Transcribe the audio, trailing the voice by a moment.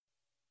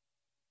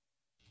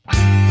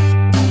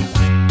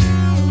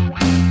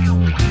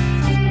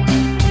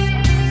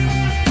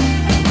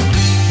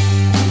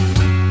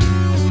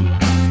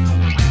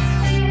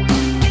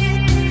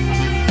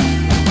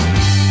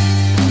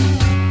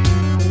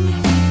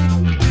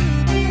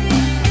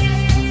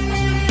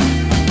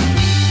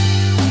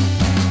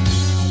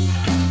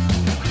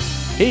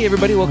Hey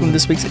everybody, welcome to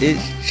this week's It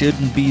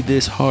Shouldn't Be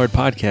This Hard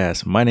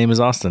podcast. My name is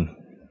Austin.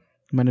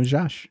 My name is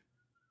Josh.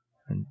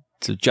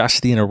 So Josh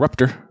the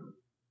Interrupter.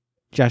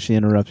 Josh the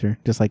Interrupter,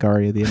 just like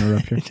Arya the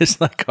Interrupter. Just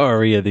like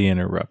Arya the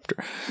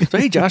Interrupter. So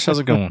hey Josh, how's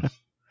it going?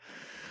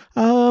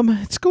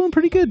 It's going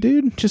pretty good,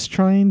 dude. Just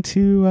trying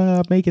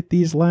to make it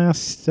these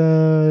last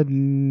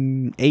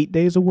 8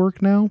 days of work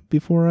now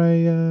before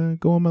I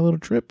go on my little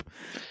trip.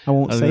 I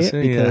won't say it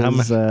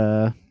because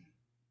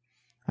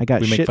I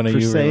got shit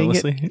for saying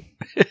it.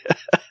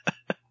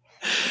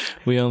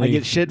 I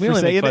get shit for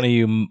saying it. We only make fun of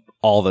you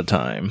all the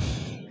time.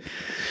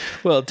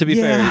 Well, to be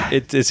fair,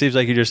 it seems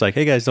like you're just like,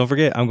 hey guys, don't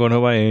forget, I'm going to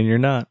Hawaii, and you're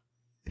not.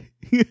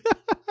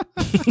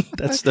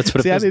 That's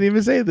what. See, I didn't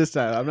even say it this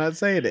time. I'm not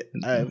saying it.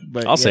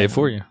 But I'll say it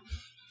for you.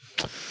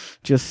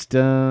 Just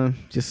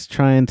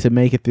trying to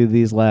make it through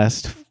these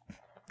last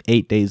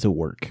 8 days of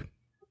work.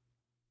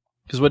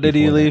 Because what day do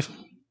you leave?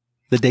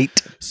 The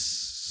date?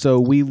 So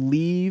we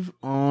leave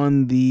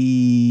on the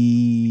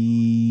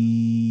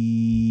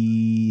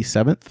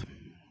 7th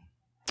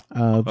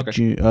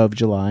of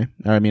July.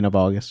 Of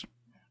August.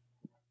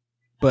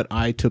 But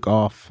I took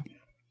off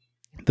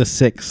the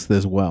 6th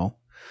as well.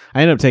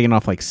 I ended up taking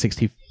off like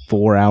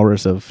 64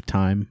 hours of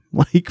time,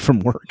 like from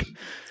work.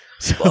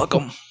 So, fuck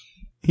 'em.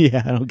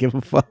 Yeah, I don't give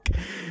a fuck.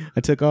 I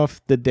took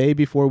off the day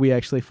before we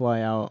actually fly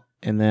out,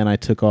 and then I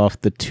took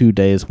off the 2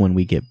 days when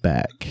we get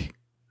back,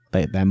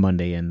 like that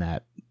Monday and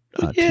that.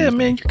 Yeah, Tuesday.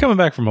 man, you're coming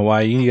back from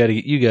Hawaii.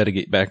 You gotta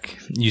get back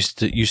used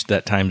to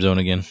that time zone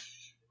again.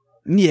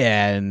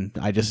 Yeah, and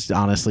I just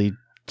honestly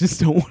just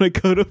don't want to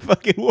go to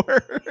fucking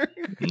work.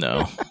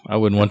 No, I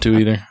wouldn't want to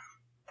either.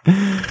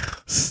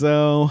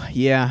 So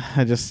yeah,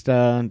 I just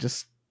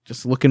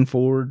looking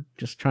forward,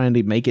 just trying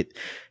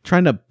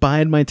to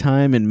bide my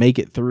time and make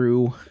it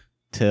through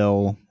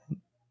till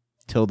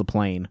the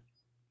plane.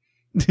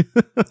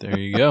 There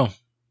you go.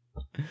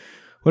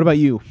 What about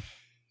you?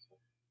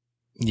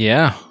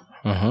 Yeah.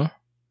 I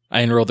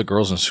enrolled the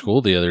girls in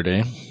school the other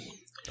day.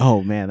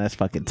 Oh man, that's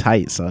fucking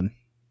tight, son.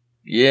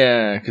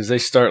 Yeah, because they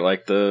start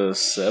like the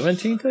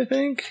 17th, I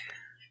think.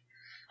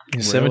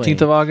 Really?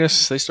 17th of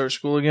August, they start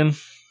school again.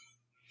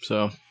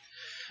 So,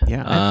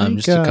 yeah, I think,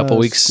 just a couple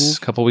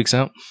weeks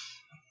out.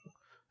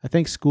 I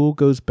think school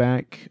goes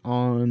back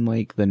on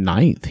like the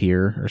 9th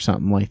here or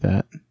something like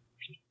that.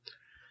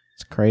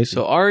 It's crazy.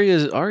 So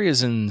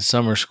Arya's in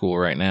summer school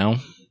right now.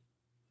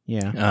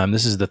 Yeah.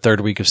 This is the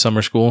 3rd week of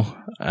summer school,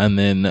 and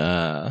then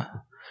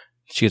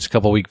she gets a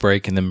couple week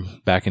break, and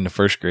then back into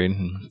 1st grade.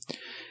 And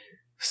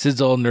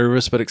Sid's all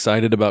nervous but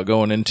excited about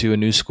going into a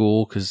new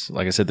school because,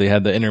 like I said, they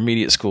had the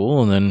intermediate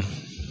school, and then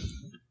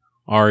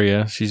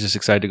Arya, she's just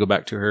excited to go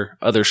back to her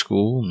other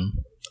school,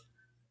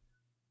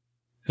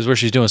 because where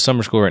she's doing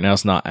summer school right now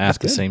is not at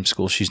the same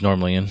school she's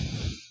normally in.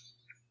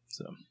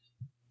 So,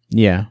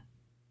 yeah.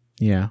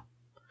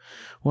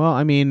 Well,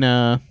 I mean,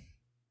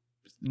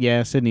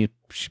 yeah, Sydney,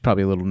 she's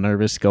probably a little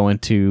nervous going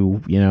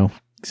to,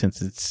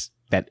 since it's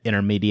that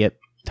intermediate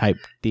type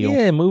deal.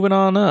 Yeah, moving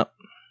on up.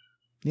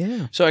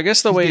 Yeah. So I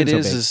guess the way it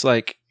is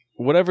like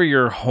whatever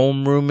your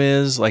homeroom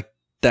is, like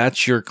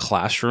that's your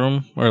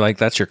classroom or like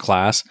that's your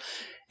class,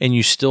 and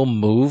you still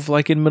move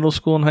like in middle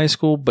school and high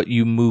school, but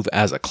you move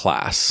as a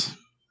class.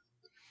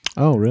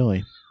 Oh,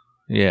 really?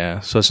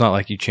 Yeah. So it's not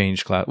like you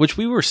change class, which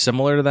we were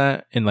similar to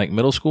that in like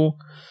middle school.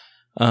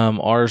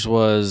 Ours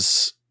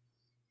was,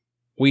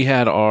 we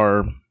had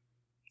our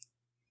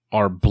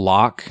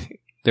block.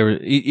 There were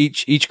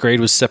each grade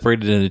was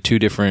separated into 2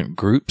 different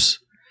groups,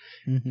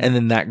 and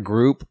then that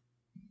group,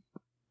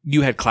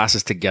 you had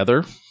classes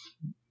together,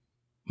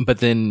 but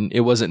then it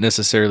wasn't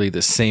necessarily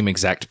the same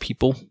exact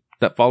people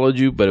that followed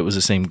you, but it was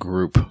the same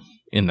group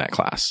in that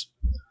class.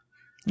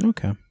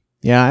 Okay.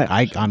 Yeah,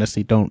 I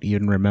honestly don't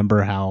even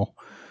remember how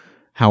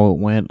it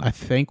went. I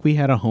think we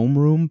had a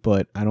homeroom,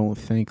 but I don't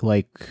think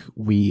like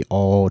we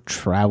all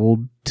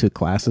traveled to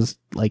classes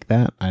like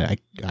that. I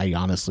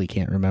honestly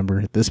can't remember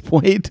at this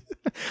point.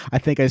 I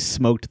think I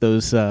smoked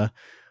those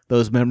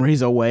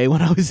memories away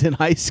when I was in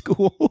high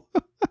school.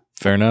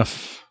 Fair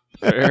enough.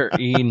 Fair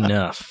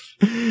enough.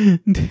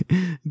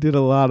 Did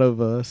a lot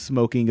of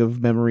smoking of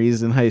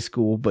memories in high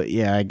school, but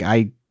yeah,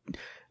 I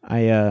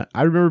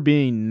remember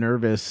being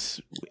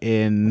nervous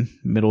in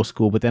middle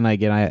school, but then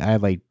again, I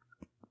like,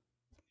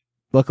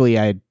 luckily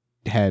I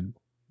had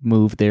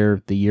moved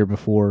there the year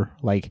before.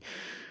 Like,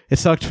 it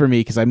sucked for me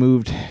because I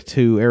moved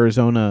to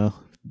Arizona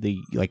the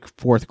like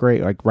 4th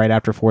grade, like right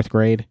after 4th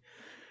grade.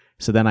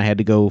 So then I had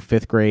to go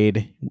 5th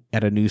grade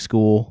at a new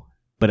school,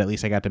 but at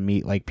least I got to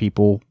meet like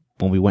people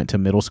when we went to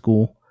middle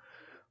school.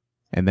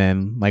 And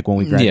then like when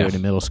we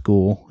graduated middle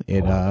school,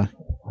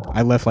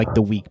 I left like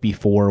the week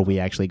before we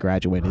actually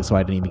graduated, so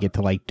I didn't even get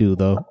to like do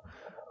the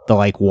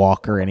like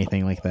walk or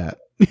anything like that.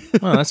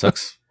 Well, that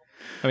sucks.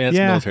 I mean, that's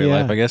military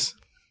life, I guess.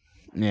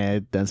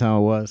 Yeah, that's how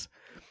it was.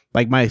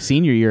 Like my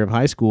senior year of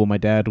high school, my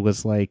dad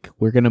was like,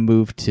 "We're gonna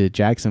move to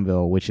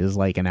Jacksonville, which is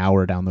like an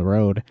hour down the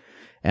road,"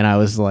 and I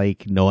was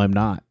like, "No, I'm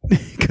not,"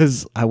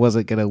 because I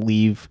wasn't gonna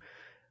leave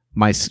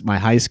my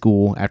high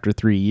school after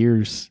 3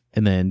 years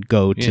and then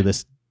go to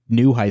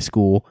new high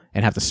school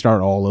and have to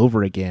start all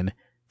over again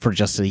for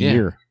just a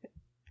year.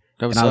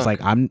 And I was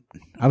like, I'm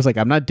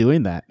not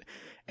doing that.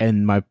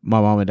 And my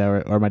mom and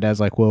dad or my dad's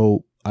like,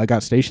 well, I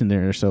got stationed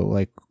there, so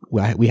like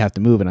we have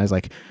to move. And I was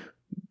like,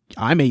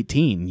 I'm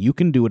 18. You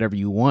can do whatever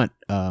you want.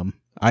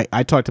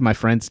 I talked to my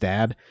friend's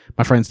dad.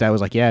 My friend's dad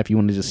was like, yeah, if you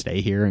want to just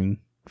stay here and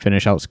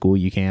finish out school,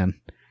 you can.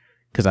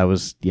 Because I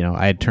was,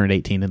 I had turned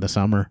 18 in the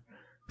summer.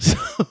 So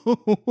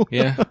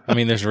yeah, I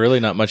mean, there's really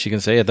not much you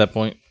can say at that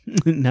point.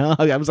 No,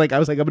 I was like,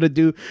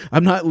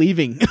 I'm not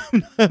leaving.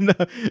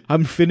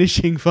 I'm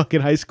finishing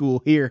fucking high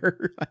school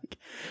here.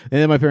 And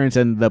then my parents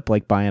ended up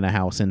like buying a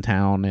house in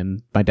town,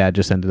 and my dad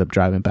just ended up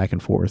driving back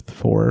and forth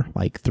for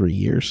like 3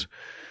 years.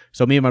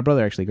 So me and my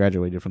brother actually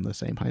graduated from the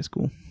same high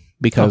school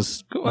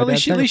because at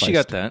least you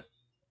got that.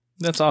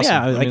 That's awesome.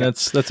 Yeah, I mean,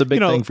 that's a big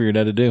thing for your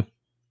dad to do.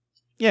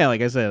 Yeah,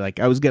 like I said, like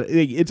I was gonna.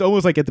 It's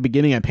almost like at the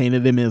beginning I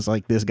painted him as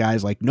like this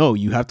guy's like, no,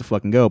 you have to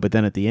fucking go. But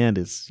then at the end,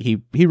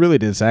 he really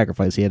did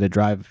sacrifice. He had to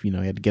drive. He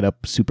had to get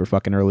up super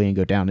fucking early and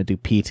go down and do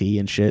PT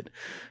and shit.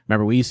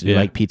 Remember, we used to do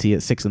like PT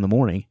at 6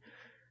 a.m.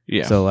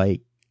 Yeah. So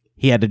like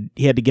he had to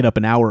get up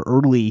an hour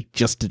early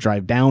just to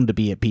drive down to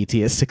be at PT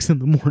at 6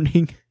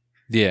 a.m.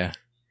 Yeah.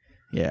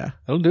 Yeah.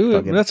 I'll do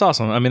it. That's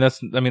awesome. I mean, that's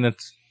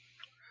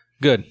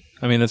good.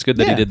 I mean, that's good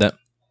that he did that.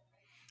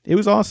 It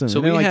was awesome.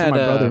 So we had my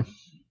brother.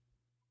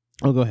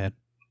 Oh, go ahead.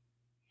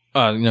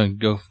 No,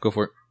 go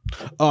for it.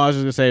 Oh, I was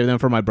just gonna say, then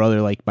for my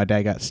brother, like my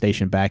dad got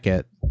stationed back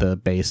at the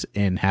base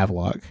in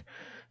Havelock,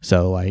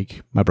 so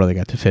like my brother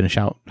got to finish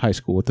out high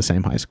school with the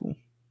same high school.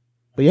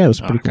 But yeah, it was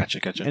pretty cool.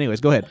 Gotcha.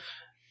 Anyways, go ahead.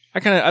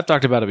 I've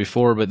talked about it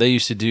before, but they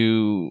used to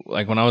do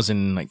like when I was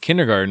in like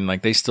kindergarten,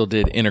 like they still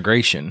did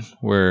integration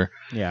where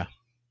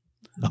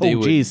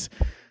geez.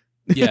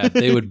 Yeah,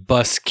 they would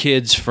bus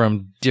kids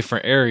from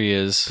different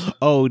areas.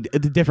 Oh, the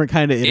different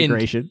kind of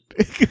integration.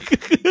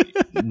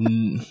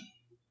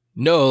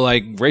 No,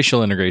 like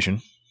racial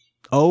integration.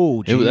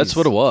 Oh, that's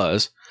what it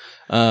was.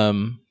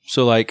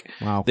 So like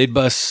they'd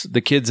bus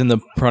the kids in the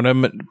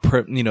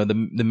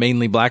the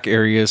mainly black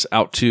areas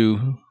out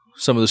to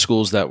some of the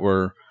schools that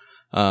were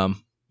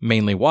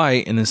mainly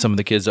white, and then some of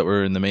the kids that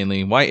were in the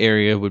mainly white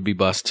area would be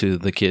bused to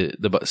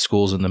the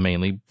schools in the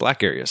mainly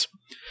black areas.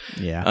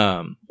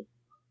 Yeah.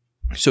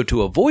 So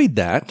to avoid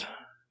that,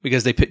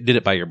 because they did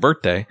it by your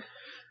birthday,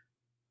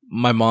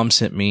 my mom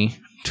sent me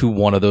to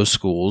one of those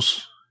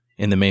schools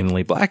in the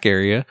mainly black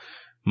area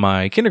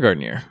my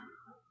kindergarten year.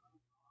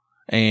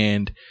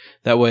 And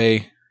that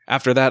way,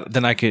 after that,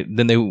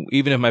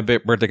 even if my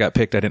birthday got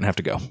picked, I didn't have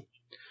to go.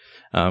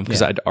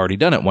 Because I'd already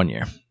done it one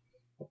year.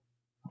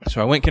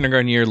 So I went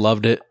kindergarten year,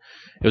 loved it.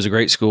 It was a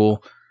great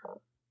school.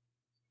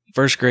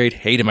 First grade,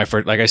 hated my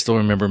first, like I still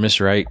remember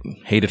Miss Wright,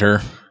 hated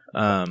her.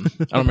 I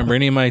don't remember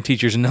any of my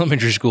teachers in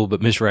elementary school, but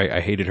Miss Wright,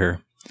 I hated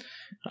her.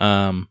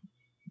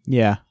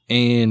 Yeah.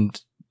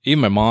 And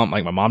even my mom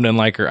didn't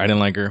like her. I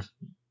didn't like her.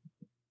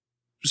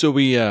 So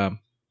I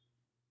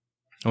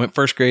went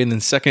first grade, and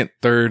then second,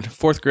 third,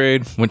 fourth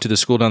grade, went to the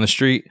school down the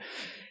street,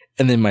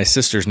 and then my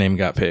sister's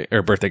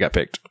birthday got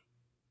picked.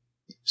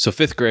 So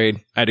fifth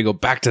grade, I had to go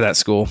back to that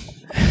school.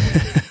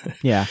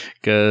 Yeah.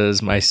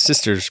 Because my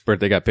sister's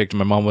birthday got picked, and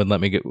my mom wouldn't let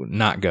me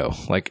not go.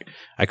 Like,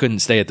 I couldn't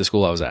stay at the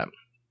school I was at.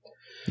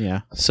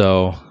 Yeah.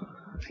 So,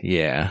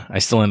 yeah, I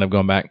still ended up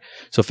going back.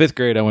 So fifth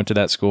grade, I went to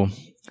that school.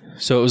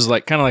 So it was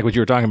like kind of like what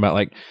you were talking about,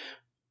 like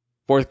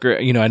fourth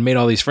grade, I'd made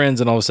all these friends,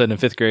 and all of a sudden in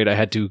fifth grade, I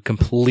had to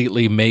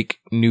completely make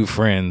new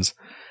friends.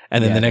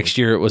 And then the next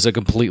year, it was a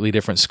completely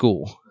different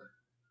school.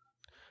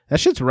 That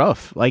shit's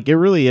rough. Like, it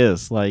really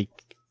is. Like,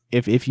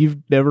 if you've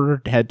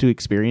never had to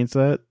experience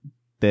that,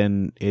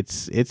 then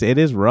it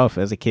is rough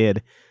as a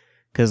kid.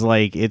 Because,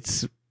 like,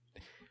 it's,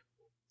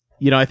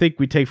 I think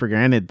we take for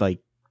granted, like,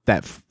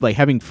 that like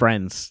having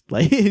friends,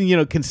 like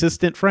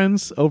consistent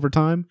friends over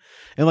time.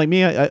 And like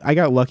me, I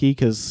got lucky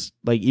because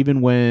like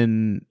even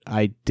when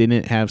I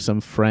didn't have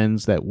some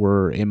friends that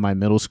were in my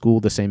middle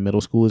school, the same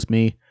middle school as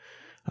me,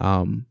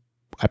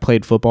 I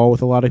played football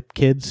with a lot of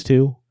kids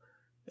too,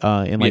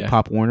 in like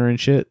Pop Warner and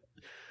shit.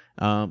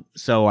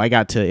 So I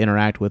got to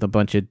interact with a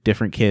bunch of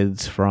different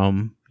kids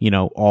from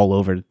all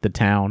over the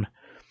town.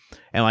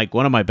 And like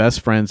one of my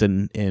best friends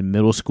in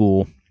middle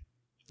school,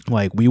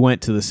 like we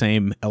went to the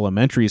same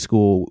elementary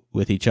school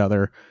with each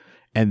other,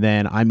 and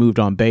then I moved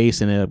on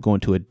base and ended up going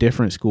to a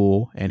different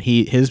school. And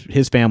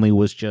his family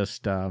was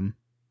just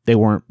they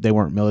weren't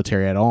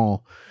military at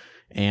all,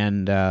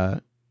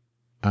 and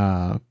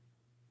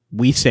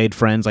we stayed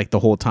friends like the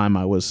whole time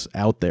I was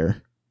out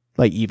there,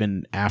 like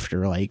even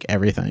after like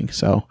everything.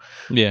 So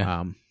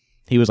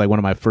he was like one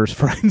of my first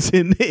friends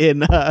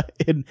in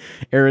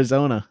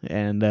Arizona,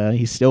 and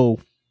he's still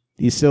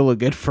a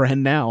good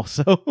friend now.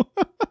 So.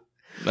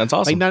 That's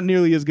awesome. Like not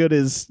nearly as good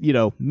as,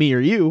 me or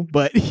you,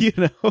 but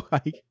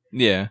like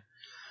yeah.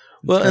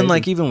 Well, crazy. And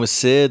like even with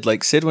Sid,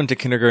 like Sid went to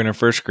kindergarten and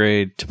first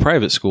grade to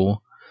private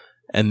school,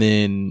 and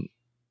then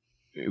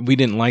we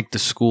didn't like the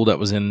school that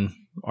was in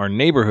our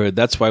neighborhood.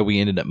 That's why we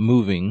ended up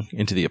moving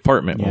into the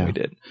apartment when we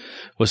did.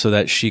 Was so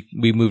that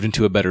we moved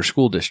into a better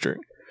school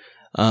district.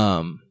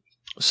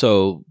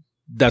 So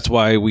that's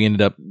why we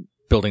ended up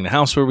building the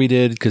house where we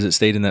did, because it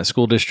stayed in that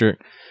school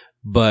district.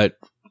 But,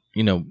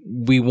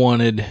 we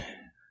wanted,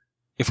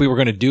 if we were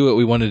going to do it,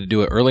 we wanted to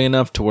do it early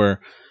enough to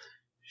where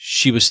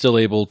she was still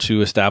able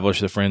to establish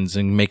the friends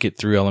and make it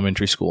through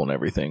elementary school and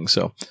everything.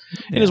 So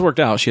it has worked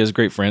out. She has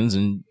great friends,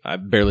 and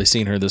I've barely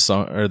seen her this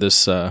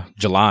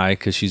July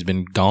because she's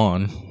been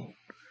gone.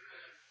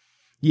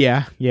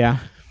 Yeah.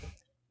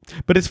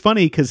 But it's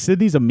funny because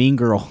Sydney's a mean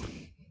girl.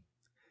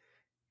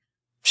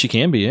 She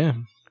can be, yeah.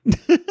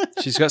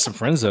 She's got some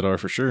friends that are,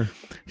 for sure.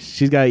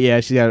 She's got.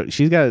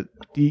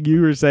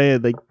 You were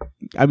saying, like,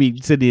 I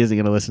mean, Sydney isn't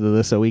going to listen to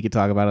this, so we could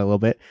talk about it a little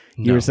bit.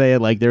 You were saying,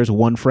 like, there's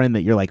one friend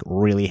that you're, like,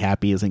 really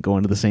happy isn't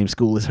going to the same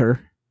school as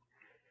her.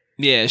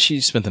 Yeah,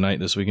 she spent the night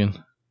this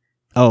weekend.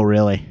 Oh,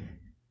 really?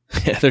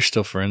 Yeah, they're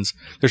still friends.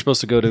 They're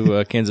supposed to go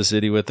to Kansas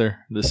City with her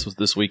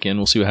this weekend.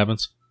 We'll see what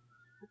happens.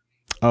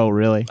 Oh,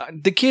 really?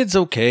 The kid's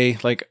okay.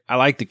 Like, I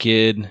like the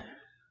kid.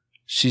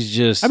 She's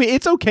just... I mean,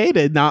 it's okay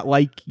to not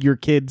like your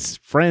kid's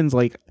friends.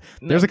 Like,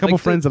 there's a couple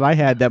friends that I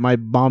had that my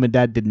mom and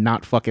dad did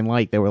not fucking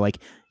like. They were like,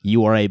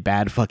 you are a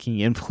bad fucking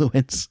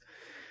influence.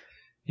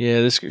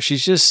 Yeah,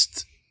 she's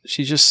just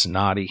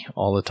snotty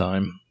all the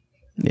time.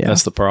 Yeah.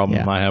 That's the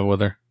problem I have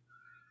with her.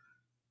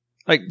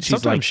 Like,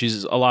 sometimes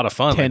she's a lot of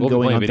fun. Like, we'll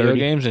be playing video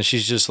games, and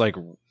she's just, like,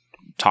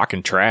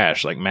 talking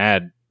trash, like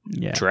mad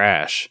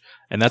trash.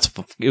 And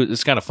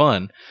it's kind of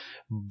fun.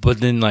 But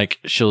then, like,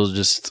 she'll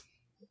just,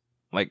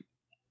 like...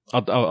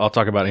 I'll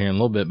talk about it here in a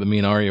little bit, but me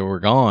and Aria were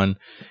gone,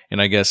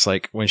 and I guess,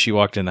 like, when she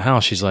walked in the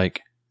house, she's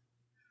like,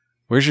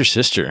 "Where's your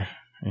sister?"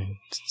 And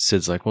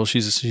Sid's like, "Well,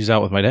 she's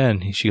out with my dad."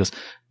 And she goes,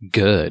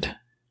 "Good."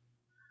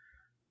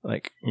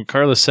 Like,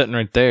 Carla's sitting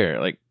right there.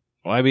 Like,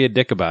 why be a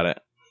dick about it?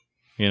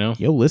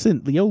 Yo,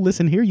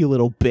 listen here, you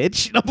little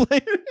bitch.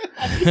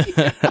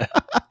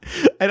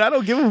 And I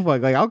don't give a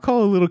fuck. Like, I'll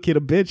call a little kid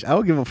a bitch. I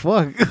don't give a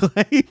fuck.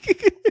 Like,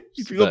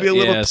 you're gonna be a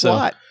little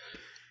twat.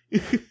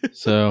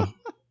 So.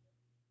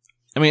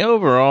 I mean,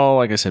 overall,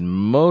 like I said,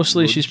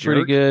 mostly she's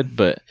pretty good,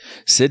 but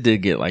Sid did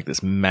get like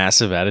this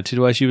massive attitude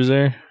while she was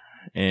there,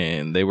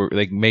 and they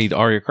made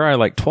Aria cry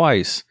like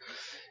twice.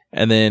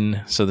 And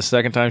then, so the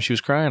second time she was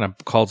crying, I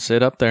called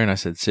Sid up there and I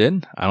said,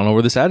 "Sid, I don't know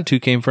where this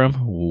attitude came from.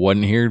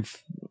 Wasn't here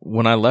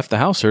when I left the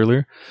house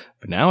earlier,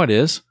 but now it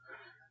is."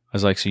 I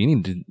was like, "So you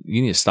need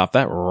to stop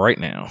that right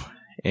now."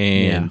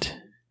 And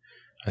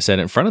I said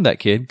it in front of that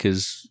kid,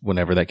 because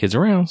whenever that kid's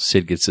around,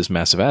 Sid gets this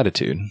massive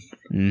attitude.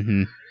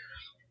 Mm-hmm.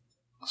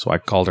 So I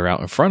called her out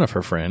in front of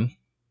her friend,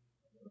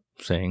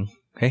 saying,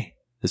 "Hey,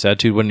 this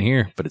attitude wasn't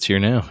here, but it's here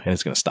now, and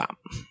it's going to stop."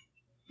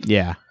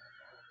 Yeah.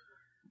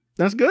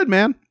 That's good,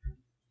 man.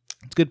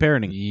 It's good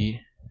parenting. Yeah,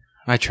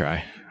 I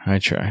try.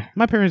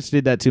 My parents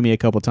did that to me a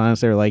couple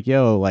times. They were like,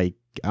 "Yo, like,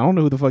 I don't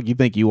know who the fuck you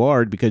think you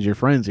are because your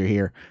friends are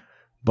here,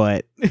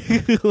 but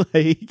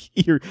like,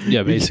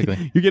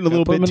 basically, you're getting a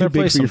little bit too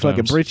big for your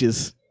fucking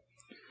britches."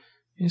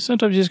 Yeah,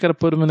 sometimes you just got to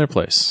put them in their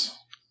place.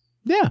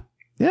 Yeah.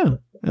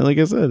 And like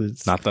I said,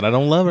 it's not that I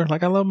don't love her.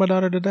 Like, I love my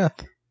daughter to death.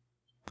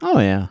 Oh,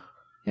 yeah.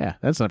 Yeah,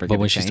 that's never good. But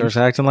when she starts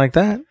acting like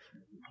that, I'm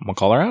going to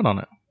call her out on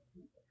it.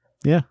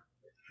 Yeah.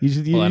 You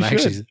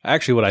should.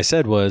 Actually, what I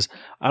said was,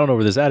 I don't know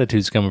where this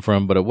attitude's coming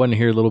from, but it wasn't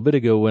here a little bit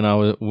ago when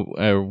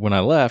I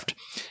left.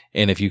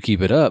 And if you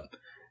keep it up,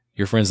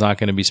 your friend's not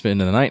going to be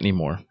spending the night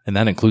anymore. And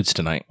that includes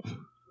tonight.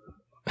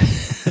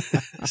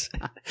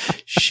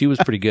 She was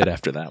pretty good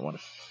after that one.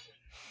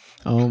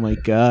 Oh, my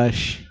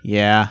gosh.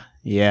 Yeah.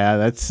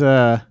 That's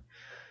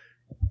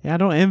I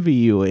don't envy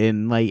you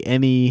in like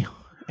any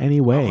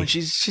way. Oh,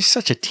 she's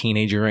such a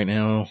teenager right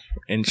now,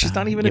 and she's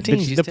not even a teen.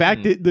 She's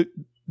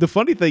the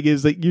funny thing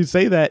is that you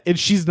say that, and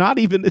she's not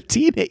even a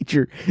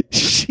teenager.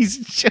 She's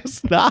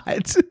just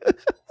not. I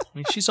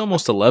mean, she's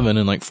almost 11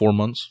 in like 4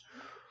 months.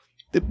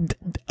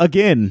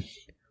 Again,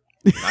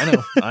 I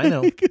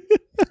know.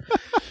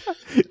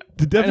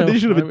 The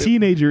definition of a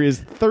teenager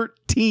is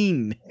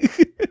 13.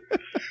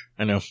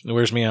 I know. It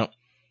wears me out.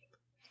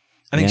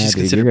 I think she's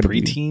considered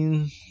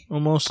preteen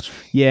almost.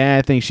 Yeah,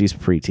 I think she's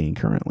preteen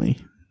currently.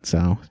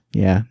 So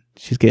yeah,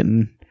 she's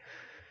getting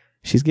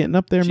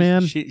up there,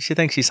 man. She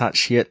thinks she's hot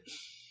shit.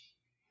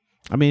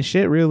 I mean,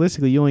 shit.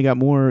 Realistically, you only got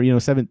more,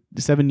 7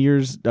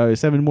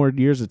 more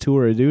years of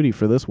tour of duty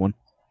for this one.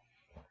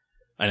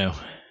 I know.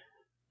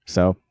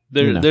 So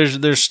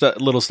there's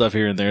little stuff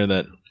here and there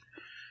that,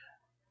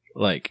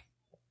 like,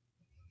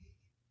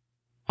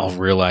 I'll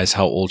realize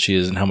how old she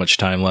is and how much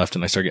time left,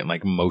 and I start getting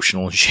like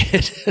emotional and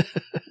shit.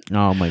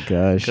 Oh my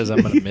gosh! Because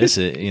I'm gonna miss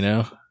it,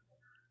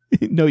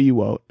 No, you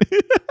won't.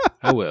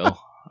 I will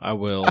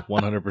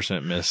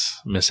 100%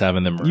 miss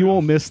having them around. You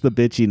won't miss the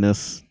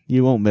bitchiness.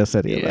 You won't miss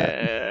any of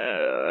that.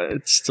 Yeah,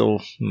 it's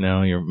still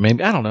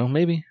maybe I don't know,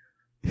 maybe.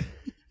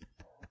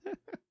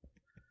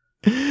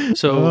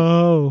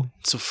 So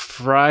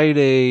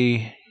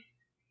Friday.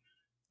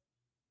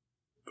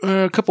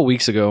 About a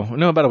week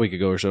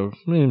ago or so,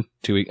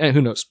 2 weeks.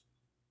 Who knows?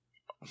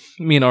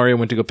 Me and Aria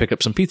went to go pick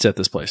up some pizza at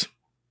this place.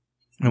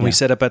 And we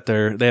set up at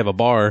they have a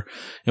bar,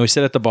 and we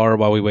sat at the bar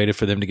while we waited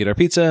for them to get our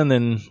pizza. And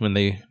then when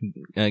they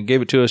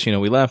gave it to us,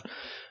 we left.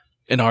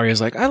 And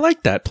Arya's like, I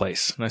like that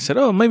place. And I said,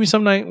 oh, maybe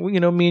some night, me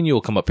and you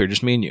will come up here,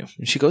 just me and you.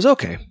 And she goes,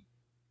 okay.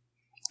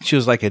 She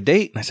was like, a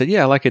date? And I said,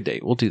 yeah, I like a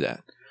date. We'll do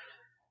that.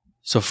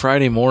 So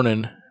Friday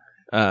morning,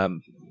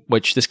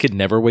 which this kid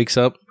never wakes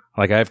up.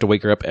 Like, I have to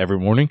wake her up every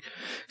morning.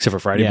 Except for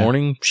Friday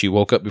morning, she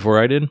woke up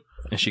before I did.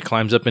 And she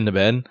climbs up into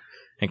bed.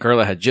 And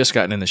Carla had just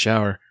gotten in the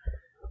shower.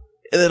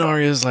 And then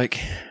Arya's like,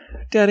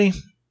 Daddy.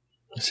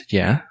 I said,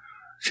 yeah.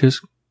 She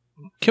goes,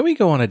 can we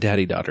go on a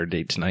daddy-daughter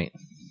date tonight?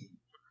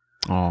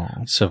 Oh.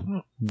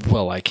 So,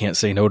 well, I can't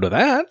say no to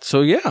that.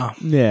 So, yeah.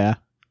 Yeah.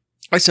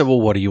 I said, well,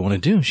 what do you want to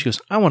do? She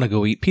goes, I want to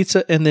go eat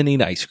pizza and then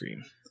eat ice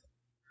cream.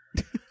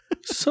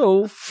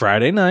 So,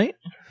 Friday night,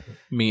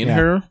 me and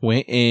her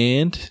went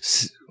and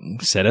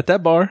sat at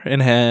that bar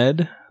and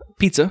had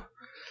pizza.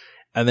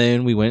 And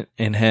then we went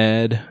and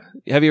had...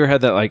 Have you ever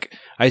had that, like,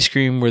 ice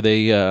cream where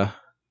they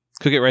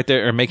cook it right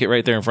there or make it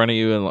right there in front of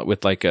you and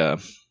with, like,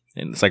 and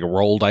it's like a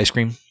rolled ice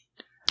cream?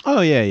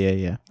 Oh,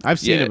 yeah. I've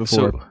seen it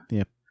before. So,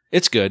 yeah.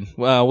 It's good.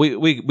 Well,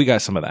 we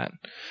got some of that.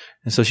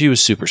 And so she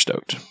was super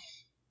stoked.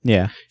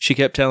 Yeah. She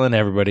kept telling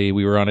everybody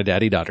we were on a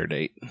daddy-daughter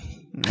date.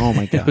 Oh,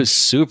 my God. It was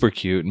super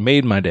cute.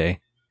 Made my day.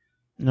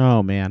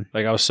 Oh, man.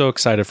 Like, I was so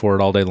excited for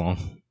it all day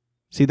long.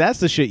 See, that's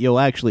the shit you'll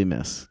actually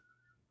miss.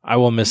 I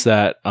will miss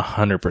that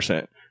 100%.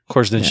 Of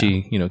course, then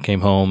she,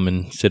 came home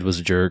and Sid was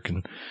a jerk.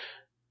 And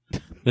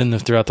then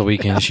throughout the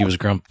weekend, she was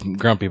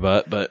grumpy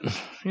butt. But,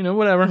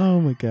 whatever.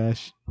 Oh, my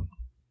gosh.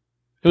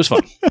 It was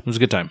fun. It was a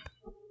good time.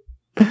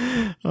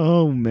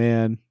 Oh,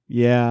 man.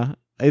 Yeah.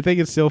 I think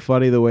it's still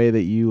funny the way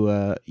that you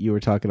were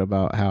talking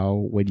about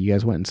how when you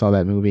guys went and saw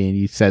that movie and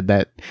you said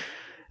that,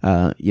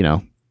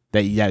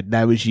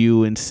 that was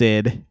you and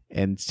Sid,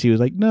 and she was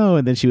like, no,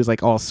 and then she was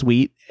like all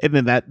sweet, and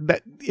then that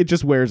it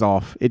just wears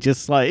off. It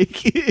just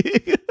like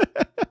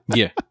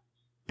yeah,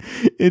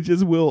 it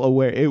just will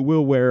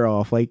wear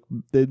off. Like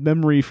the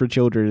memory for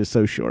children is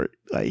so short.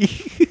 Like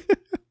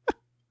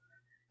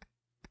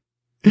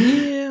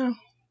yeah,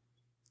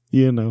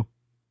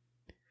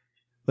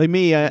 Like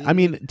me, I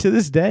mean, to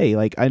this day,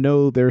 like I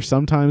know there's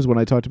sometimes when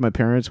I talk to my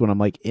parents when I'm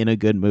like in a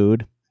good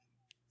mood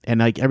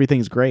and like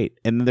everything's great.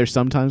 And then there's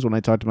sometimes when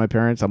I talk to my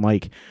parents, I'm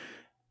like,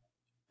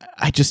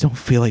 I just don't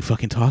feel like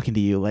fucking talking to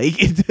you. Like,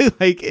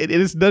 it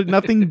is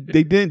nothing.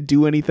 They didn't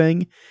do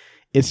anything.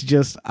 It's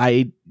just,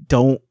 I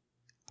don't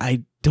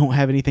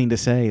have anything to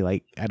say.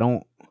 Like, I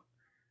don't,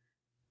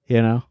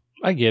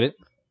 I get it.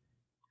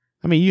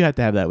 I mean, you have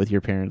to have that with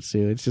your parents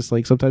too. It's just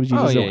like sometimes you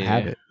just don't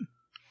have it.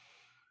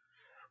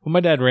 Well, my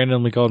dad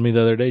randomly called me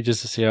the other day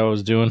just to see how I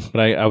was doing,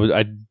 but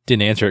I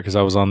didn't answer it because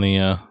I was on the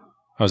I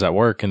was at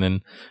work, and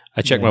then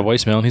I checked my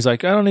voicemail, and he's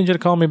like, "I don't need you to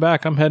call me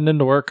back. I'm heading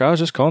into work. I was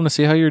just calling to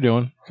see how you're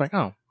doing." I was like,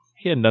 "Oh,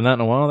 he hadn't done that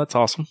in a while. That's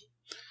awesome.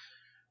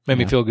 Made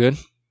me feel good."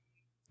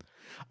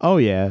 Oh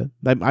yeah,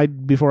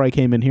 before I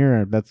came in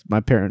here, that's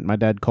my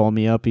dad called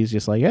me up. He's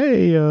just like,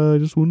 "Hey,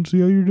 just want to see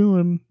how you're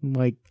doing." I'm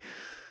like,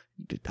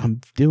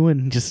 I'm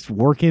doing just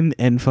working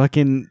and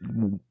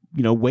fucking.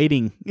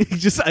 Waiting.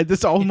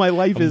 That's all my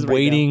life is right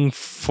waiting now.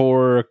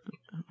 For a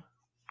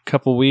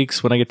couple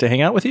weeks when I get to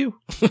hang out with you.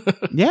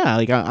 Yeah,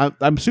 like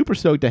I'm super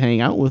stoked to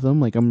hang out with them.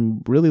 Like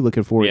I'm really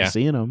looking forward to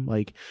seeing them.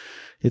 Like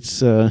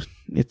it's one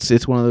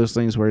of those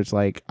things where it's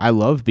like I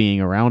love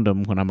being around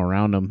them when I'm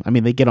around them. I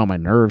mean, they get on my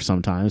nerves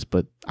sometimes,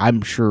 but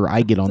I'm sure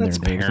I get on their nerves.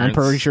 Parents. I'm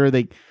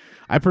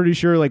pretty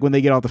sure like when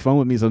they get off the phone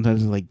with me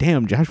sometimes it's like,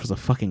 damn, Josh was a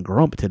fucking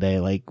grump today.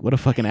 Like what a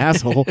fucking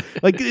asshole.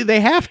 Like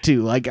they have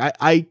to. Like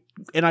I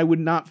would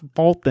not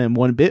fault them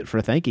one bit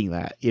for thinking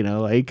that,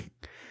 like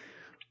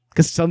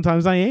because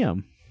sometimes I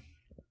am.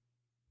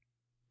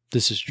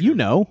 This is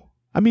true.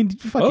 I mean,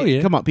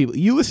 fucking come on, people.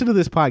 You listen to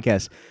this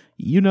podcast.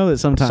 You know that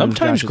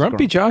sometimes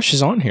Grumpy Josh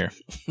is on here.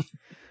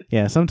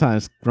 Yeah,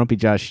 sometimes Grumpy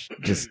Josh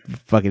just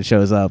fucking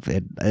shows up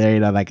and there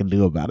ain't nothing I can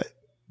do about it.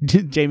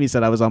 Jamie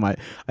said I was on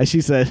she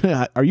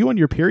said, are you on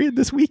your period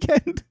this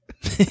weekend?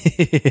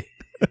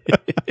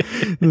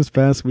 This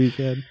past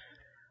weekend.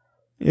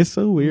 It's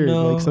so weird.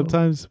 No. Like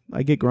sometimes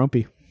I get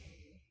grumpy.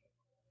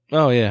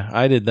 Oh yeah,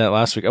 I did that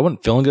last week. I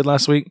wasn't feeling good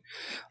last week.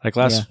 Like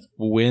last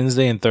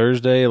Wednesday and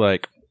Thursday,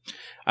 like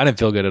I didn't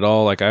feel good at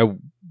all. Like I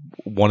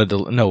wanted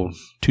to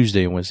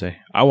Tuesday and Wednesday.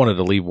 I wanted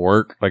to leave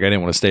work. Like I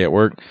didn't want to stay at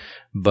work,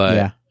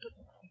 but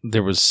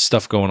there was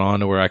stuff going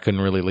on to where I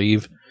couldn't really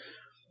leave.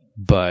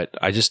 But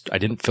I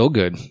didn't feel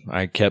good.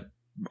 I kept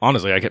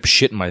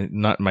shitting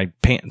not my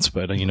pants,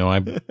 but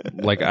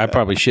I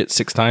probably shit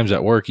 6 times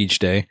at work each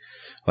day.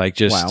 Like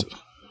just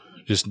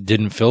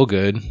didn't feel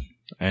good.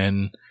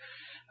 And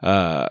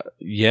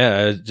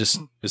it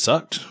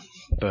sucked.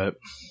 But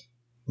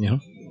yeah.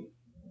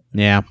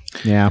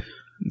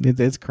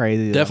 It's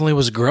crazy. Definitely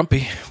was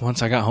grumpy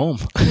once I got home.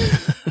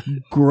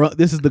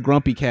 This is the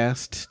Grumpy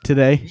Cast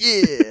today.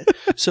 Yeah.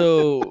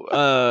 So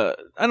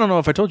I don't know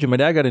if I told you, my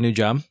dad got a new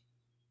job.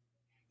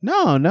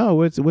 No.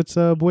 What's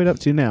Boyd up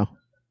to now?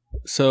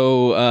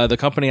 So the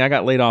company I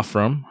got laid off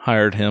from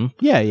hired him.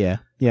 Yeah.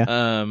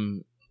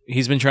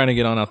 He's been trying to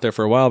get on out there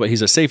for a while, but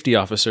he's a safety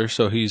officer,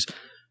 so he's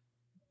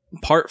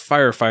part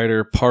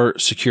firefighter,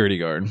 part security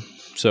guard.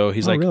 So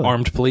he's really?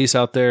 armed police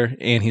out there,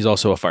 and he's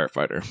also a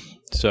firefighter.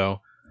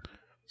 So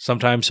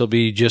sometimes he'll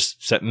be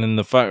just sitting in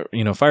the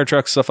fire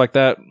trucks, stuff like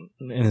that,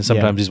 and then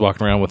sometimes he's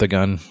walking around with a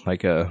gun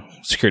like a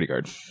security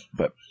guard.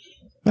 But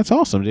that's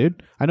awesome,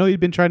 dude. I know he'd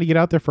been trying to get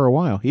out there for a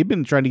while. He'd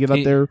been trying to get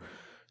out there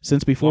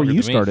since before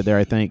you started there,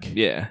 I think.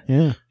 Yeah.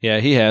 Yeah. Yeah,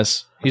 he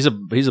has. He's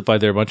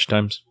applied there a bunch of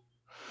times.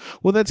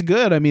 Well, that's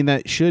good. I mean,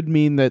 that should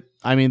mean that,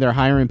 they're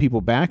hiring people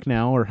back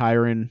now, or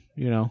hiring,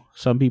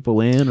 some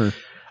people in, or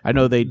I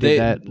know they did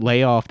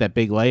that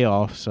big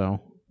layoff,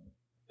 so.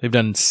 They've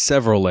done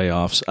several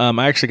layoffs.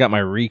 I actually got my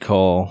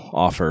recall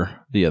offer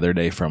the other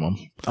day from them.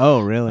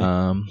 Oh, really?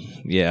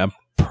 Yeah, I'm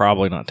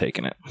probably not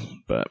taking it,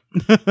 but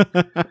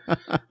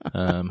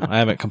I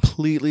haven't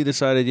completely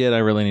decided yet. I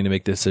really need to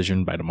make the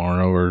decision by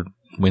tomorrow or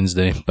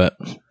Wednesday, but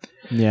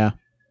yeah,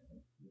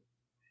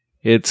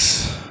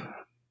 it's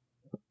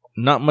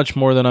not much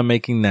more than I'm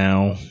making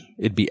now.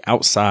 It'd be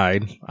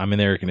outside. I'm in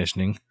air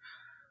conditioning.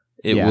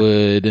 It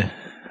would.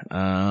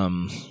 I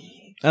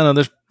don't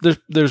know.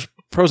 There's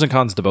pros and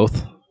cons to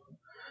both.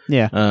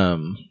 Yeah.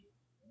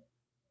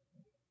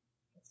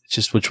 It's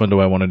just which one do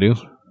I want to do?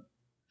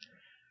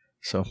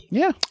 So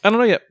yeah, I don't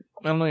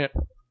know yet.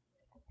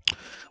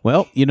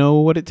 Well, you know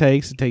what it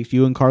takes. It takes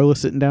you and Carla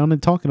sitting down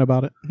and talking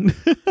about it.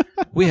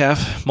 We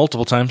have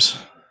multiple times.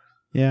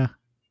 Yeah.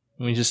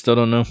 We just still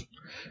don't know.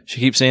 She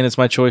keeps saying it's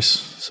my choice.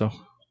 So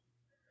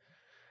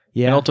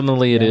yeah, and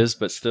ultimately it is,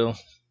 but still,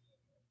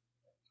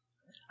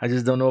 I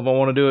just don't know if I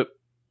want to do it.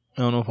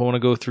 I don't know if I want to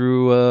go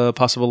through a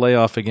possible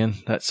layoff again.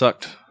 That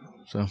sucked.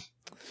 So.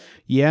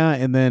 Yeah,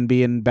 and then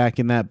being back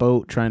in that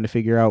boat, trying to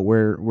figure out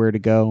where to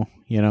go,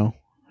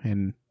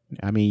 and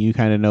I mean, you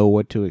kind of know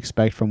what to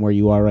expect from where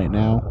you are right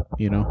now,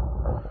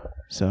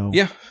 So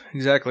yeah,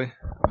 exactly.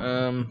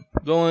 The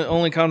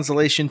only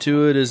consolation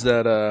to it is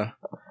that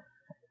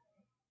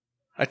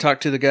I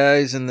talked to the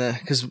guys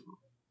because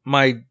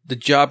the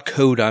job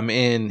code I'm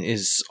in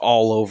is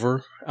all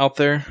over out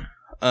there.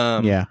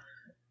 Yeah.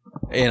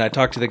 And I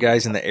talked to the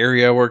guys in the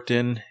area I worked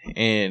in,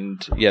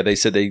 and yeah, they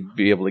said they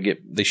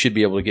should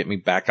be able to get me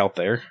back out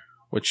there,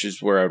 which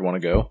is where I'd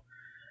want to go.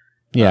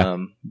 Yeah.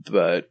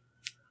 But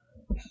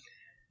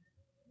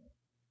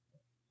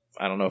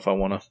I don't know if I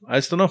want to. I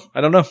still know.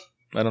 I don't know.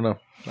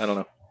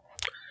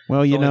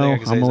 Well,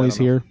 I'm always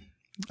here.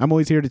 I'm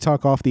always here to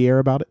talk off the air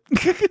about it.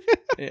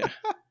 Yeah.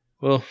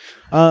 Well,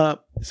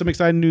 some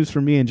exciting news for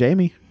me and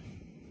Jamie.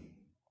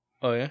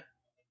 Oh yeah.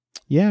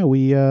 Yeah,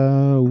 we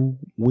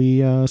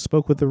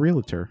spoke with the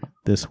realtor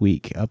this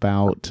week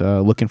about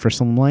looking for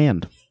some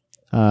land,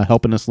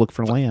 helping us look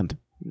for land.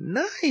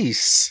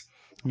 Nice.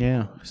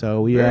 Yeah,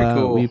 so we Very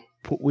cool.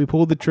 we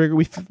pulled the trigger.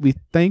 We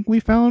think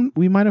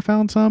we might have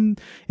found some.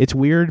 It's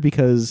weird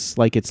because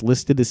it's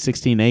listed as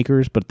 16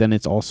 acres, but then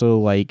it's also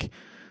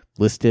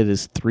listed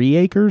as 3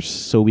 acres,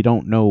 so we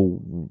don't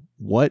know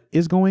what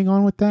is going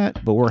on with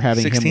that. But we're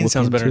having 16 him look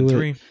sounds better than into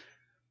 3.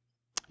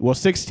 Well,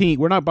 16.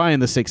 We're not buying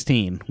the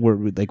 16. We're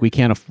we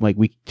can't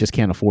we just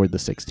can't afford the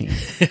 16.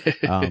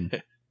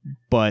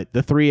 But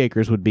the 3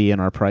 acres would be in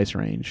our price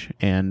range,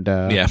 and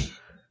yeah.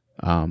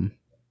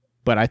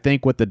 But I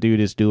think what the dude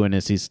is doing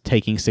is he's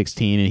taking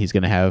 16 and he's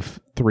going to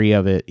have 3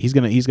 of it. He's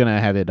gonna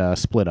have it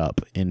split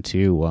up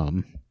into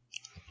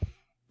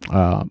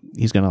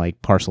he's going to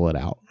parcel it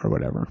out or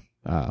whatever.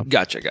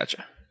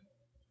 Gotcha.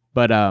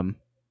 But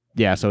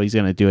yeah, so he's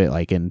going to do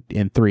it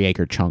in 3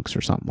 acre chunks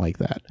or something like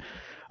that.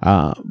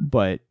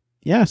 But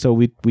yeah, so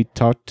we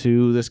talked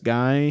to this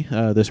guy,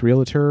 this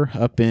realtor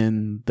up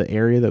in the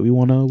area that we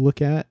want to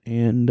look at,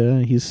 and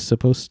he's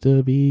supposed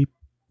to be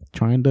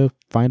trying to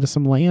find us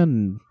some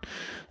land.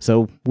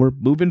 So we're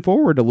moving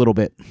forward a little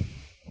bit.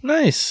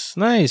 Nice.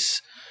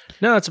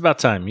 No, it's about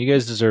time. You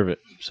guys deserve it.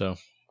 So.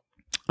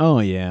 Oh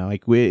yeah,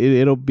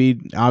 it'll be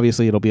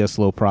a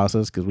slow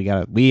process because we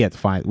have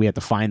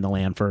to find the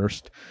land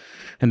first,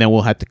 and then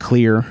we'll have to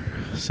clear.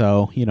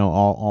 So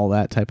all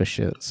that type of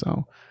shit.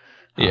 So.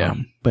 Yeah,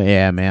 but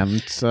yeah, man,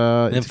 it's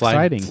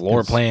exciting.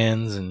 Floor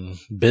plans and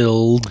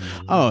build.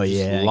 Oh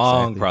yeah,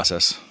 long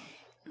process.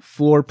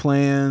 Floor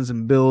plans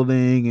and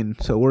building,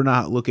 and so we're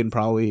not looking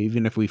probably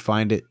even if we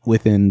find it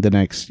within the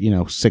next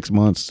 6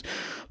 months,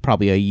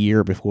 probably a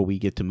year before we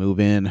get to move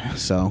in.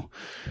 So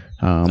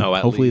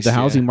hopefully the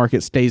housing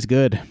market stays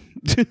good.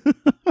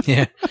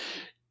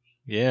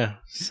 Yeah.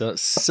 So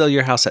sell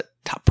your house at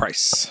top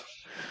price.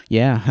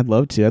 Yeah, I'd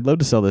love to. I'd love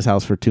to sell this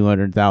house for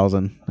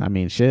 $200,000. I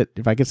mean, shit.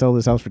 If I could sell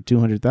this house for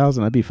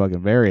 $200,000, I'd be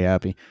fucking very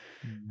happy.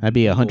 That'd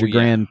be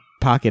 $100,000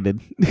 pocketed.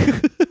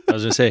 I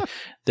was gonna say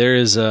there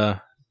is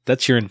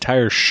that's your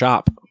entire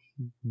shop.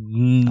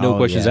 No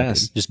questions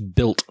asked. Just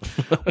built.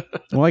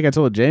 Well, like I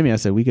told Jamie, I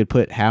said we could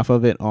put half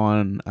of it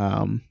on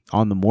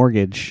the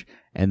mortgage,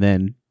 and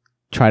then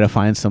try to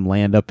find some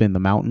land up in the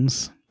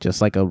mountains,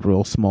 just like a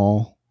real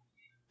small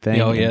thing.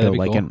 Oh yeah,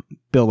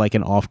 build like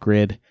an off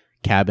grid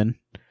cabin.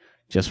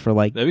 Just for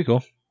that'd be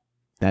cool.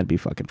 That'd be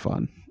fucking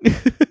fun.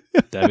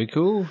 That'd be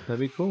cool.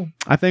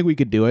 I think we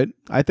could do it.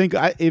 I think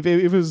if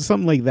it was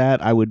something like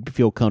that, I would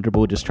feel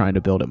comfortable just trying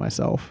to build it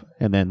myself,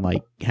 and then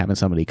having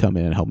somebody come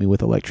in and help me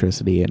with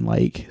electricity and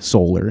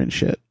solar and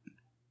shit.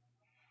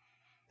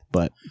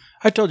 But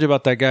I told you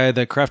about that guy,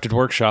 the Crafted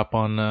Workshop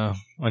on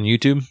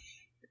YouTube.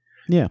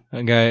 yeah,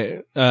 A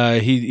guy,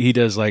 he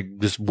does like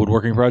just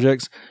woodworking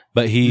projects,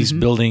 but he's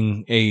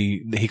building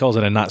he calls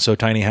it a not so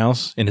tiny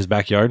house in his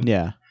backyard.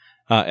 yeah,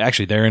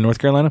 Actually, there in North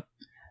Carolina.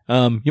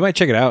 You might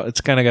check it out.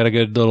 It's kind of got a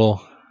good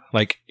little,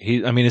 like,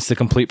 it's the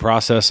complete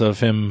process of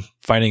him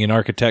finding an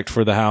architect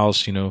for the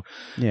house,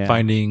 yeah.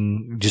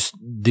 finding just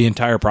the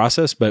entire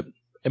process, but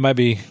it might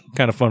be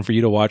kind of fun for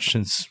you to watch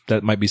since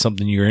that might be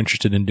something you're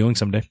interested in doing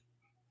someday.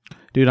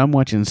 Dude, I'm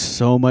watching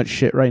so much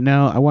shit right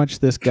now. I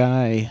watched this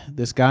guy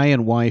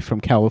and wife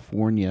from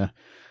California.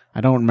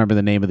 I don't remember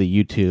the name of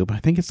the YouTube. I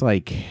think it's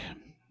like,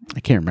 I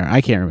can't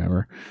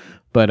remember.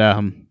 But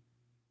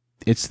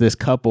it's this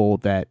couple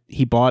that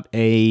he bought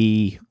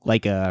a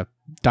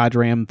Dodge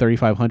Ram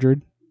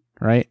 3500,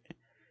 right?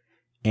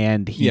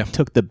 And he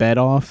took the bed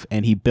off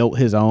and he built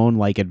his own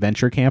like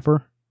adventure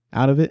camper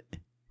out of it.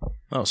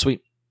 Oh,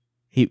 sweet.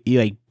 He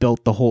like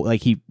built the whole,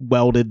 like he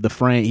welded the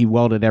frame, he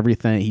welded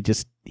everything.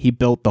 He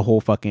built the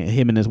whole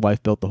him and his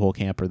wife built the whole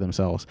camper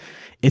themselves.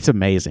 It's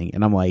amazing.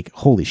 And I'm like,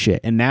 holy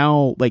shit. And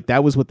now, like,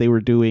 that was what they were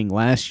doing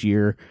last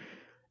year.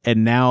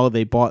 And now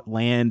they bought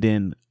land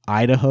in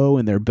Idaho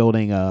and they're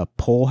building a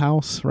pole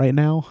house right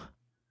now.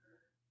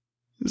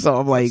 So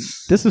I'm like,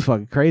 this is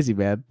fucking crazy,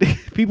 man.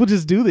 People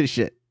just do this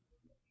shit.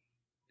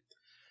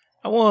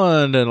 I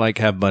want to like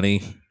have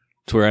money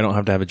to where I don't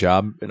have to have a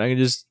job and I can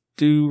just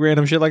do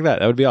random shit like that.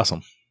 That would be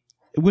awesome.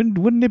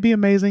 Wouldn't it be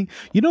amazing?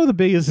 The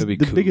biggest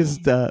cool.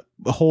 biggest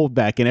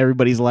holdback in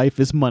everybody's life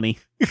is money.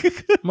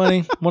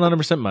 Money,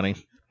 100% money.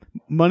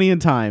 Money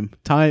and time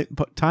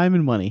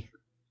and money.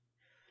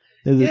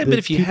 But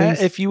if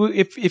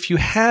you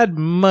had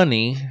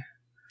money,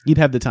 you'd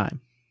have the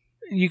time.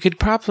 You could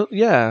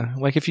probably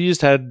like if you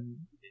just had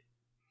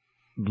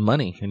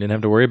money and didn't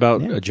have to worry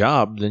about a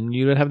job, then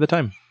you would have the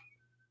time.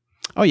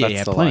 Oh yeah,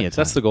 yeah, plenty of time.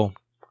 That's the goal.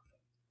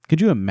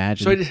 Could you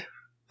imagine?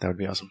 That would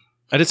be awesome.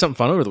 I did something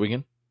fun over the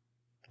weekend.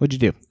 What'd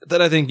you do?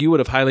 That I think you would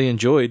have highly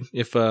enjoyed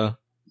if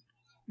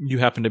you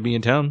happened to be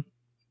in town.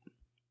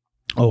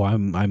 Oh,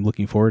 I'm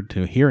looking forward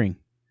to hearing.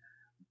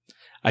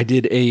 I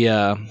did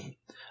a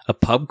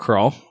pub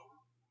crawl.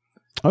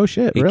 Oh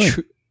shit! Really?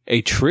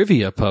 A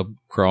trivia pub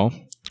crawl.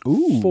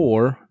 Ooh.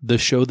 For the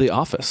show The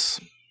Office.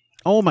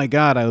 Oh my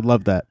god, I would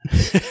love that.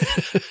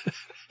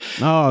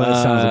 Oh,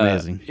 that sounds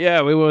amazing.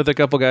 Yeah, we went with a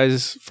couple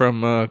guys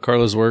from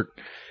Carla's work,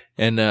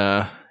 and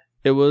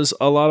it was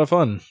a lot of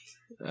fun.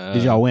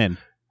 Did y'all win?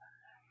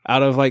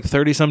 Out of like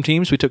 30-some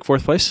teams, we took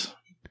 4th place.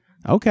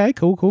 Okay,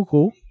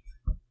 cool.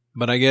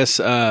 But I guess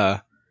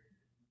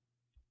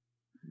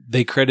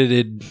they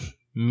credited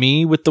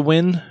me with the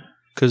win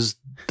because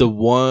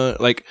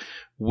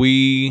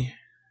we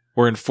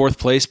were in 4th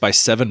place by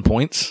 7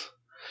 points.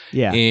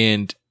 Yeah.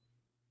 And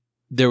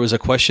there was a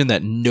question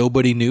that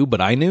nobody knew, but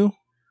I knew.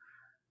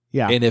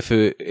 Yeah. And if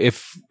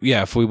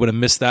we would have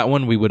missed that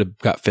one, we would have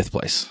got 5th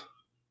place.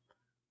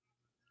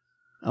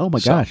 Oh my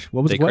gosh.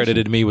 What was the question? They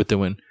credited me with the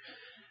win.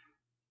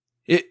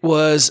 It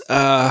was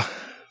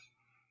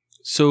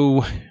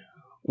so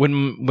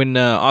when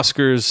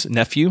Oscar's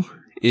nephew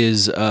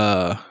is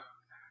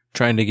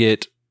trying to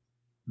get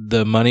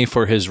the money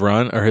for his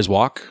run or his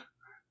walk,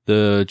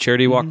 the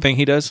charity walk thing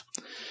he does,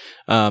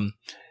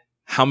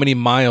 how many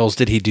miles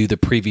did he do the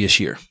previous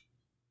year?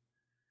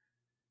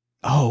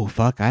 Oh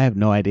fuck, I have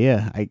no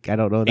idea. I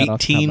don't know that.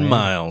 18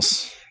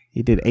 miles.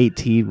 He did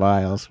 18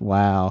 miles.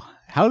 Wow.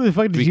 How the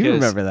fuck did you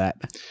remember that?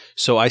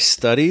 So I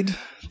studied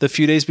the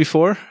few days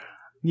before.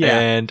 Yeah.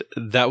 And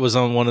that was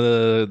on one of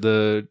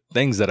the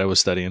things that I was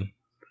studying.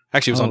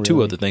 Actually, it was on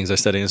 2 of the things I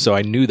studied. And so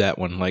I knew that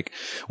one. Like,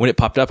 when it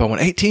popped up, I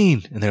went,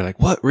 18. And they're like,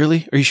 what?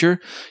 Really? Are you sure?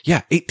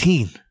 Yeah,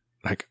 18.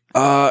 Like,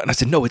 and I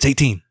said, no, it's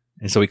 18.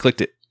 And so we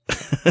clicked it.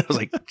 I was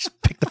like,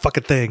 just pick the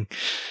fucking thing.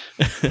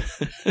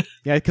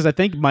 Yeah, because I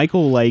think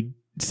Michael, like,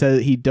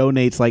 said he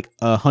donates, like,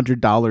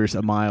 $100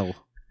 a mile.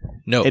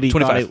 No, and he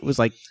 25. Thought it was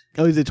like,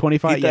 oh, is it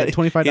 25? Yeah,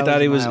 $25 he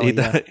thought he was, a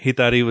mile, he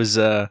thought he was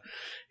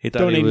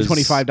donating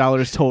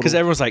 $25 total. Because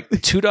everyone's like,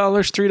 $2,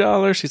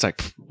 $3. He's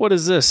like, what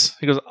is this?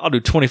 He goes, I'll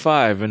do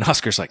 25. And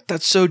Oscar's like,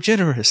 that's so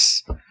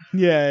generous.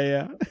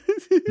 Yeah.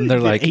 And they're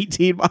like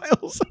 18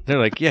 miles. They're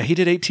like, yeah, he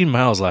did 18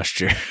 miles last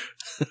year.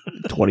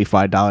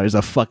 $25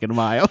 a fucking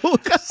mile.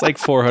 It's like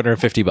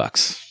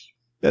 $450.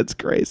 That's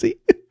crazy.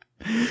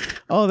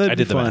 Oh, that'd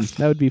be fun.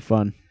 That would be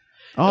fun.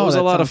 Oh, it was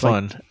a lot of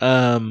fun.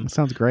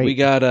 Sounds great. We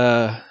got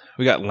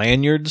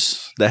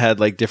lanyards that had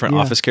like different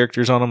office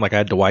characters on them. Like I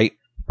had Dwight.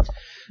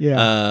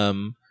 Yeah.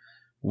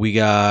 We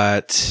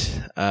got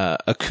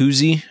a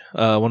koozie.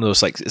 One of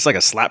those, like, it's like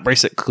a slap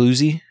bracelet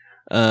koozie.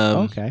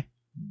 Okay.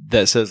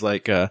 That says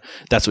like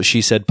that's what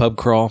she said. Pub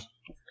crawl.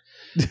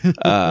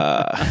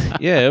 Yeah,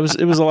 it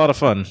was a lot of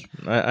fun.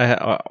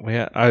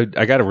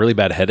 I got a really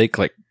bad headache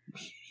like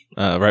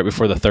right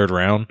before the 3rd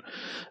round,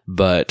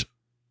 but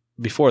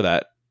before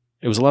that,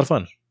 it was a lot of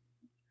fun.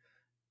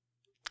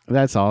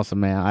 That's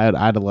awesome, man.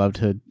 I'd love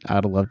to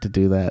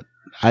do that.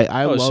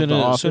 As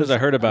soon as I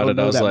heard about it,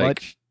 I was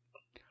like,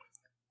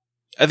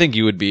 I think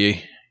you would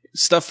be.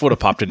 Stuff would have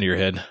popped into your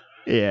head.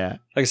 Yeah.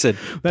 Like I said,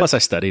 plus I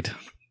studied.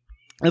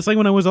 It's like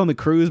when I was on the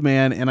cruise,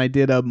 man, and I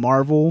did a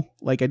Marvel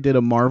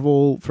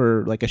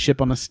for like a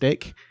ship on a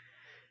stick.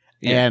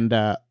 Yeah. And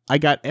I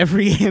got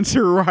every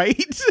answer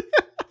right.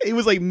 It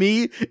was like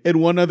me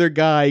and one other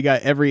guy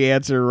got every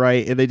answer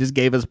right, and they just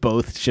gave us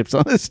both ships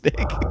on a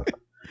stick.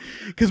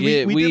 Because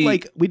we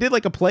did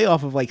like a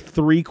playoff of like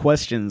 3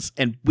 questions,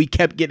 and we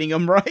kept getting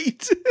them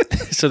right.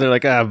 So they're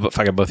like,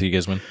 fuck it, both of you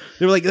guys win.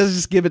 They were like, let's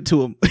just give it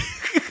to them.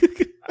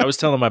 I was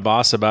telling my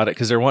boss about it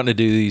because they're wanting to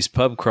do these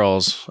pub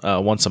crawls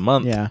once a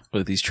month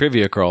with these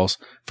trivia crawls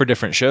for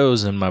different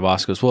shows. And my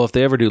boss goes, well, if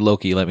they ever do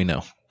Loki, let me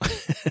know. I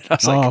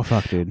was like, oh,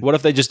 fuck, dude. What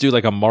if they just do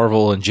like a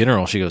Marvel in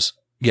general? She goes,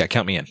 yeah,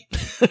 count me in.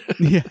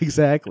 Yeah,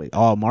 exactly.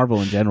 Oh,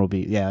 Marvel in general.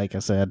 Like I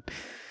said,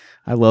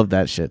 I love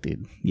that shit,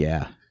 dude.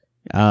 Yeah.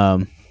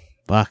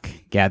 Fuck.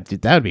 Yeah,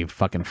 dude, that would be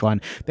fucking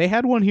fun. They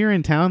had one here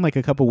in town like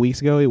a couple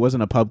weeks ago. It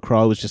wasn't a pub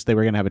crawl. It was just they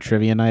were going to have a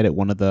trivia night at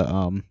one of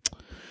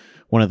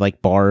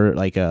like bar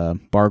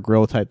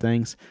grill type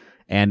things.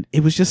 And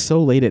it was just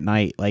so late at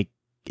night. Like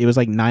it was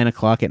like 9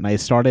 o'clock at night. It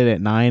started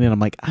at 9 and I'm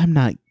like, I'm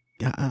not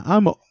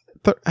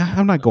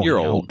going You're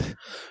out. old.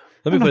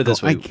 Let me put it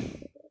this way.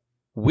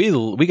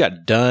 We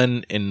got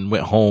done and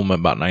went home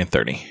about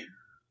 9:30.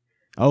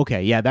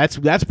 Okay, yeah, that's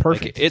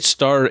perfect. Like it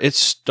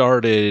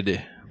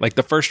started like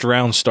the first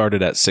round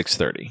started at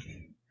 6:30.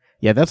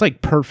 Yeah, that's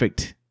like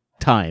perfect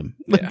time.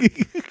 Yeah.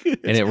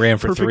 And it ran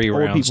for Perfect 3 old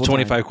rounds, people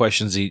 25 time.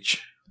 questions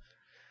each.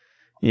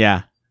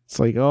 Yeah, it's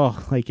like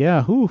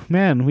yeah, ooh,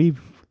 man, we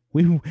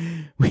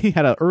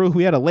had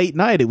a late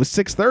night. It was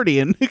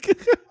 6:30, and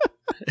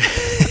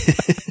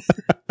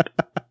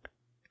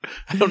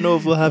I don't know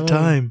if we'll have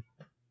time.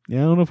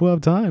 Yeah, I don't know if we'll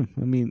have time.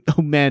 I mean,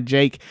 oh man,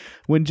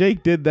 when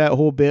Jake did that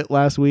whole bit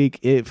last week,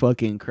 it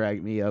fucking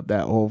cracked me up.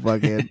 That whole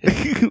fucking,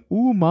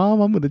 ooh, mom,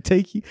 I'm gonna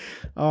take you.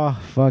 Oh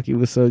fuck, it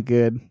was so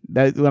good.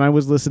 That when I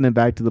was listening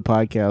back to the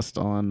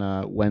podcast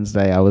on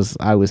Wednesday, I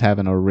was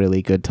having a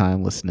really good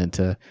time listening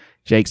to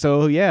Jake.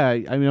 So yeah,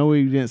 I know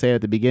we didn't say it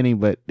at the beginning,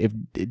 but if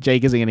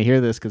Jake isn't gonna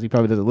hear this because he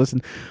probably doesn't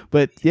listen,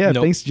 but yeah,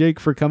 Nope. Thanks Jake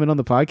for coming on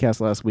the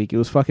podcast last week. It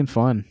was fucking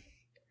fun.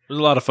 It was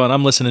a lot of fun.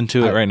 I'm listening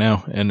to it right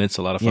now, and it's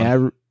a lot of fun.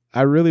 Yeah,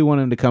 I really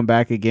want him to come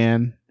back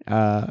again.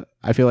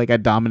 I feel like I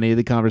dominated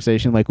the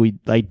conversation like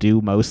I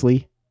do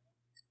mostly.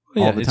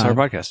 Well, yeah, all the it's time.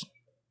 our podcast.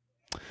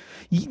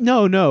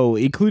 No,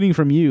 including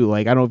from you.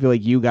 Like, I don't feel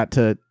like you got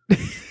to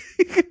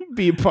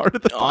be a part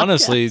of the podcast.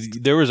 Honestly,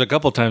 there was a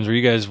couple times where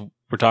you guys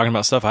were talking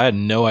about stuff I had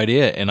no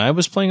idea, and I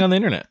was playing on the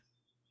internet.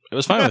 It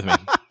was fine with me.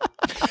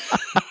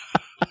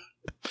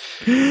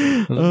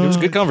 It was a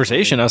good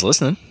conversation. I was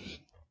listening.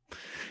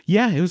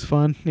 Yeah, it was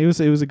fun. It was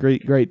a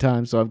great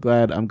time. So I'm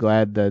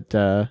glad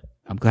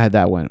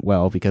that went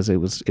well because it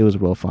was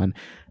real fun.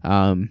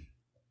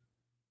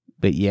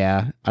 But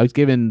yeah, I was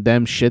giving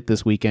them shit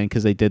this weekend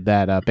because they did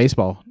that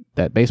baseball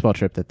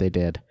trip that they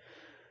did.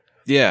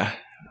 Yeah,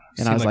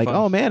 and I was like,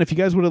 oh man, if you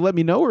guys would have let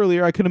me know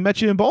earlier, I could have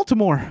met you in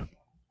Baltimore.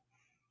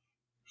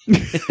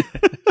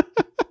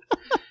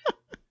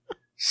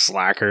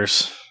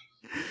 Slackers.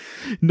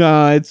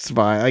 No, it's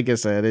fine. Like I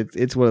said,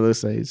 it's one of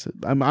those things.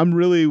 I'm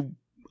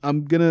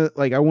gonna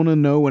I want to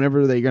know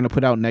whenever they're gonna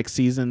put out next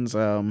season's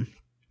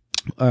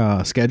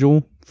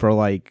schedule for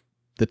like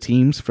the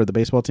teams for the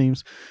baseball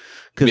teams.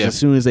 Because as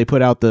soon as they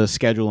put out the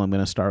schedule, I'm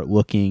gonna start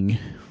looking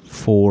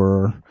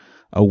for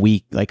a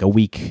week that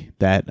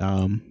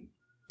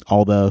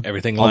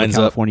everything all lines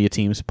the up. California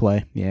teams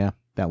play. Yeah,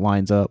 that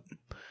lines up,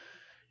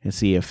 and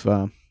see if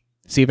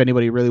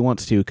anybody really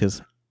wants to.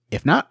 Because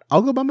if not,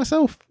 I'll go by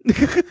myself.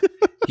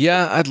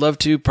 Yeah, I'd love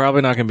to.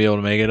 Probably not going to be able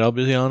to make it, I'll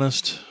be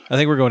honest. I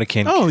think we're going to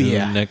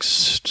Cancun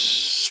next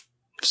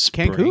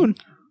spring. Cancun?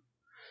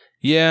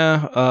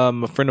 Yeah,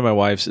 a friend of my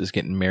wife's is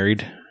getting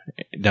married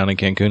down in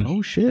Cancun.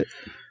 Oh, shit.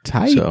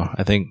 Tight. So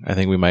I think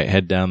we might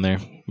head down there.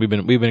 We've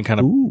been kind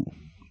of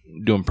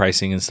doing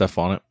pricing and stuff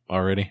on it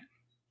already.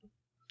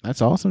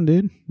 That's awesome,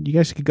 dude. You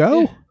guys could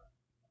go. Yeah.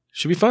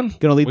 Should be fun.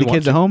 Gonna leave the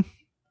kids at home?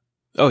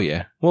 Oh,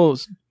 yeah. Well,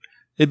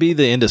 it'd be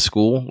the end of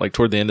school, like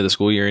toward the end of the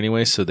school year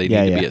anyway, so they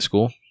need to be at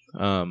school.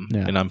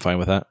 And I'm fine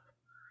with that.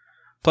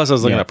 Plus, I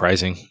was looking at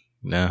pricing.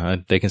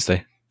 No, they can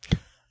stay.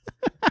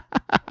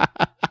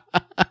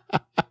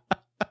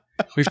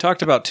 We've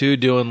talked about too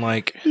doing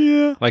like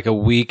a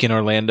week in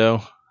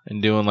Orlando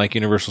and doing like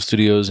Universal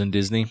Studios and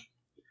Disney.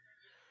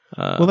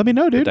 Well, let me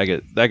know, dude.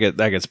 That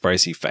gets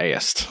pricey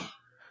fast.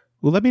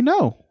 Well, let me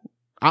know.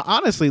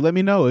 Honestly, let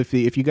me know if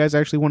you guys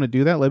actually want to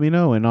do that. Let me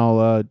know, and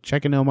I'll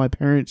check in on my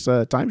parents'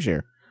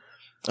 timeshare.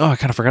 Oh, I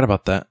kind of forgot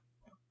about that.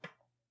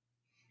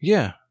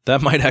 Yeah,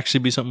 that might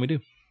actually be something we do.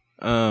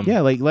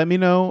 Let me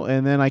know,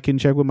 and then I can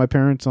check with my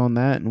parents on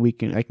that, and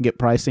I can get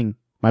pricing.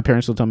 My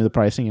parents will tell me the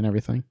pricing and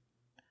everything.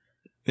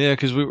 Yeah,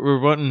 because we're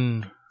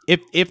wanting.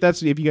 If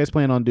you guys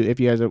plan on if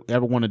you guys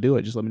ever want to do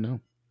it, just let me know.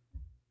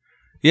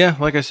 Yeah,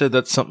 like I said,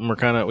 that's something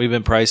we've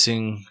been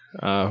pricing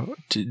to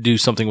do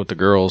something with the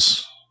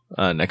girls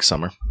next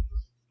summer.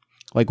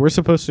 Like we're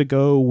supposed to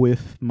go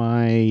with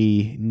my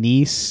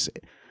niece,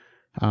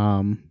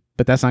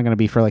 but that's not going to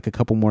be for like a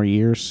couple more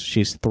years.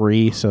 She's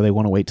 3, so they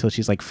want to wait till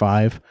she's like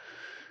 5.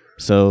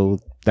 So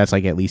that's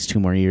like at least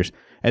 2 more years.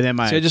 And then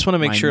I just want to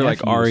make sure like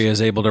nephews- Arya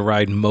is able to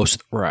ride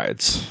most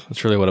rides.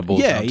 That's really what it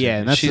boils down to. Yeah,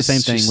 and that's the same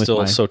thing she's with still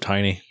my- so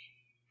tiny.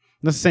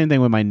 That's the same thing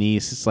with my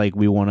niece. It's like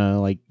we want to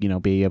like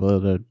be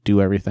able to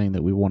do everything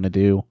that we want to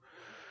do.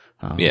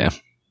 Yeah.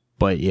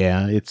 But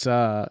yeah, it's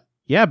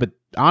but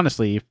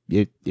honestly,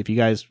 if you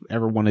guys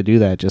ever want to do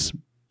that, just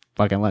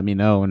fucking let me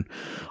know and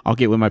I'll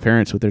get with my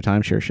parents with their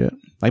timeshare shit.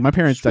 Like my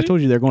parents, I told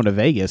you they're going to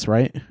Vegas,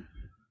 right?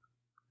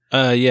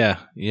 Yeah,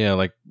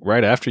 like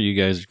right after you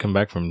guys come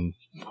back from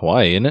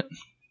Hawaii, isn't it?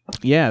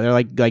 Yeah, they're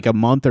like a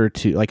month or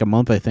two, like a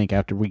month I think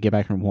after we get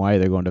back from Hawaii,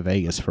 they're going to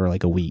Vegas for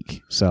like a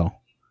week. So,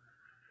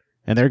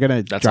 and they're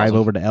gonna drive awesome.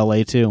 over to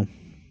LA too.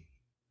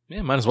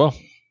 Yeah, might as well.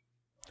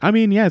 I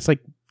mean, yeah, it's like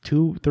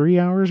 2-3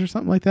 hours or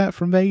something like that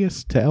from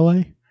Vegas to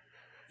LA.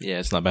 Yeah,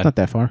 it's not bad. Not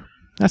that far.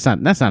 That's not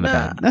a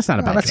bad. That's not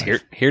a bad. That's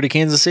drive. here to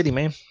Kansas City,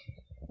 man.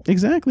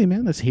 Exactly,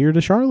 man. That's here to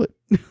Charlotte.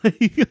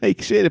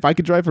 Like shit, if I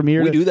could drive from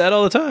here, We do that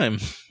all the time.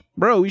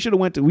 bro. We should have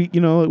went to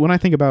when I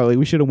think about it, like,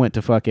 we should have went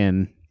to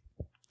fucking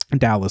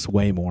Dallas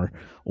way more,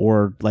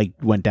 or like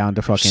went down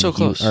to fucking So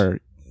close. or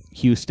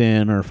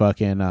Houston or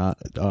fucking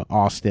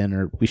Austin,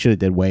 or we should have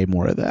did way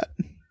more of that.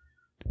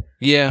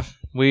 Yeah,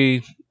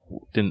 we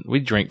didn't. We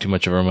drank too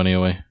much of our money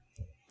away.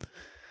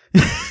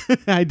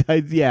 I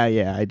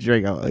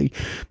drank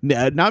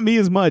not me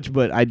as much,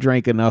 but I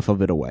drank enough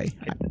of it away.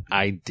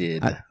 I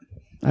did.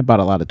 I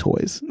bought a lot of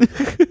toys.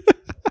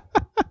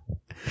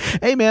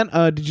 Hey man,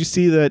 did you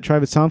see that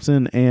Travis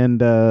Thompson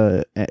and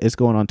is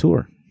going on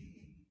tour?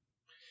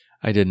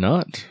 I did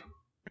not.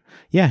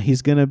 Yeah,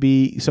 he's gonna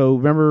be. So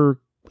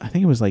remember, I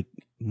think it was like,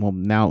 well,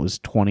 now it was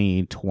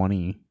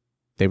 2020.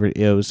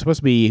 It was supposed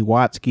to be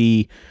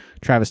Watsky,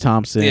 Travis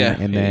Thompson,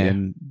 and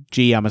then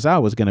G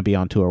Yamazawa was gonna be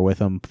on tour with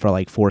him for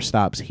like 4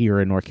 stops here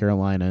in North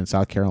Carolina and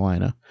South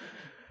Carolina.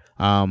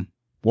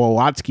 Well,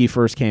 Watsky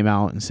first came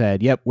out and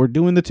said, "Yep, we're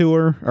doing the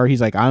tour." Or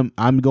he's like,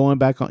 "I'm going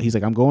back on." He's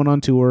like, "I'm going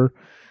on tour."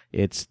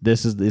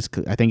 This.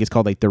 I think it's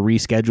called like the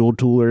rescheduled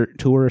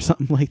tour or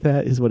something like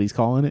that is what he's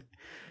calling it.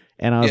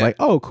 And I was like,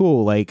 "Oh,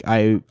 cool!" Like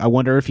I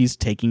wonder if he's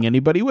taking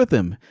anybody with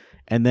him.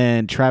 And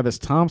then Travis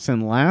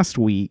Thompson last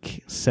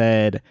week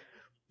said,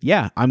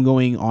 "Yeah, I'm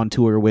going on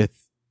tour with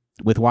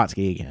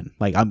Watsky again.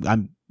 Like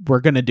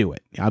we're gonna do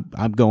it.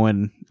 I'm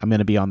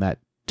gonna be on that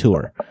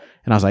tour."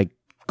 And I was like,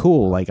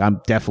 cool, like I'm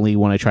definitely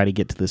want to try to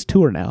get to this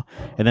tour now.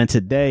 And then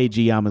today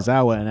G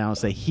Yamazawa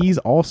announced that he's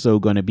also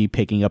going to be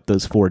picking up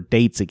those 4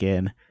 dates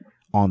again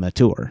on the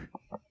tour.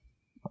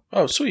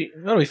 Oh, sweet.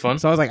 That'll be fun.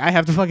 So I was like, I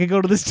have to fucking go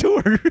to this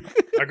tour.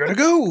 I gotta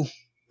go.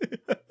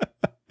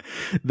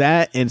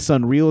 That and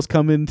Sunreal's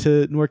coming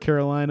to North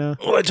Carolina.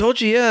 Well, I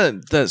told you,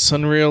 that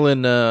Sunreal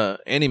and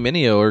Annie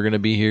Mineo are gonna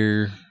be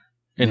here.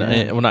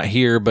 Well, not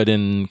here, but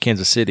in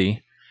Kansas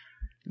City.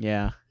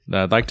 Yeah.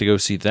 I'd like to go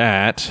see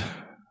that.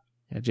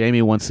 Yeah,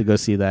 Jamie wants to go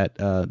see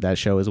that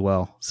show as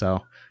well.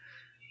 So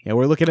yeah,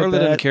 we're looking at Carla that.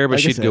 didn't care, but Like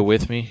I she'd said, go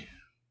with me.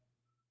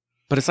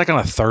 But it's like on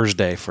a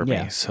Thursday for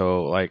Yeah. me,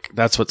 so like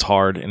that's what's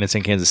hard, and it's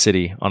in Kansas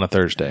City on a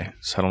Thursday,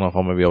 so I don't know if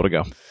I'm gonna be able to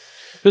go.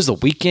 If it was the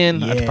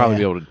weekend, I'd probably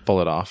be able to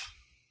pull it off.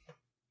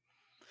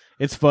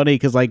 It's funny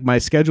because like my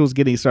schedule's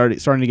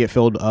starting to get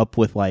filled up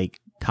with like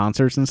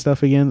concerts and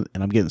stuff again,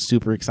 and I'm getting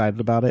super excited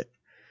about it.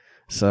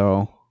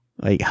 So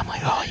like I'm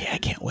like, oh yeah, I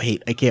can't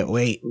wait.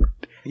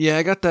 Yeah,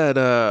 I got that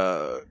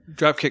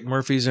Dropkick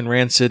Murphys and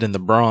Rancid in the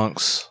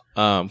Bronx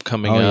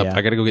coming Oh, up. yeah.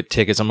 I gotta go get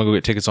tickets. I'm gonna go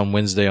get tickets on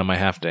Wednesday on my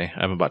half day. I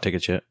haven't bought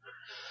tickets yet.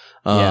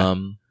 Yeah.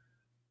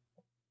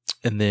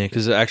 And then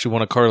because actually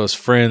one of Carla's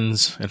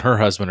friends and her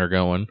husband are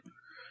going,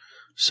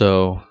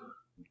 so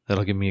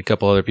that'll give me a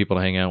couple other people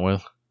to hang out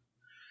with.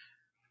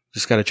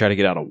 Just got to try to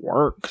get out of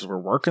work because we're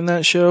working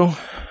that show.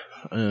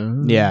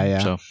 Yeah.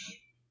 So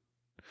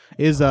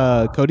Is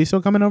Cody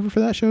still coming over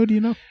for that show? Do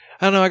you know?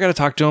 I don't know. I got to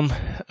talk to him.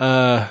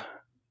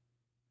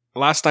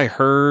 Last I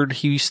heard,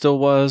 he still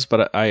was,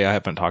 but I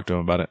haven't talked to him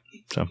about it.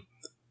 So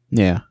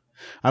Yeah.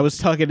 I was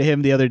talking to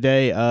him the other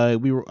day. I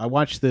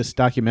watched this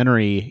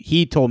documentary.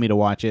 He told me to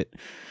watch it.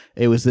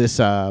 It was this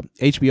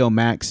HBO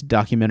Max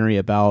documentary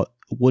about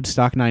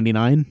Woodstock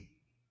 99.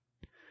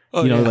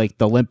 Oh, Like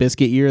the Limp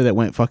Bizkit year that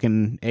went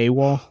fucking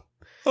AWOL.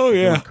 Oh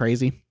It went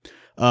crazy.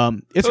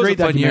 It's a great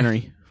a fun year.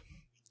 documentary.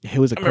 It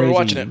was a I remember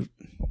crazy. watching it.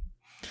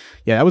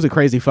 Yeah, that was a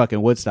crazy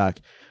fucking Woodstock.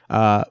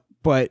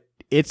 But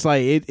it's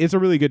like it's a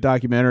really good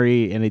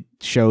documentary, and it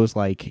shows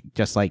like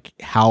just like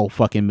how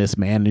fucking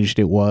mismanaged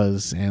it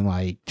was, and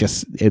like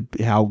just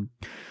how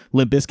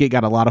Limp Bizkit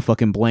got a lot of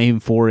fucking blame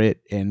for it,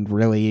 and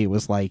really it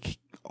was like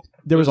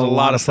there was a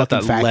lot of stuff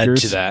that fucking led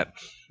factors to that.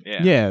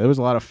 Yeah, there was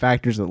a lot of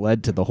factors that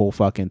led to the whole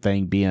fucking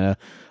thing being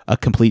a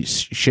complete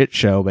shit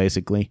show,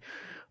 basically.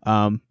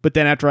 But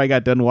then after I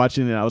got done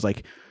watching it, I was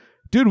like,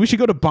 dude, we should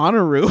go to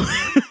Bonnaroo.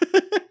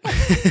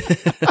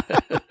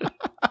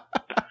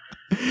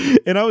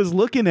 And I was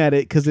looking at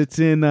it because I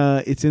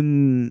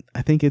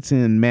think it's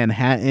in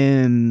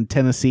Manhattan,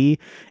 Tennessee,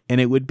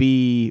 and it would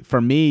be, for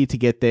me to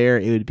get there,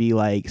 it would be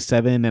like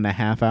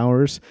 7.5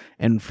 hours,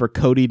 and for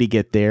Cody to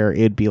get there,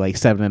 it'd be like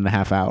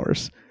 7.5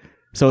 hours.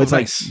 So it's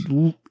nice.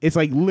 like it's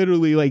like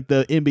literally like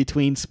the in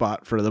between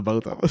spot for the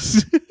both of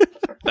us.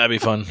 That'd be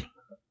fun.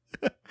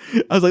 I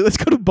was like, let's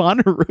go to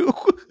Bonnaroo.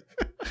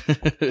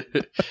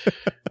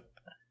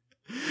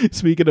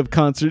 Speaking of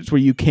concerts where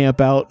you camp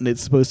out and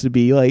it's supposed to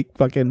be like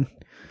fucking,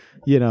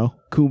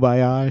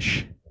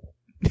 kumbaya.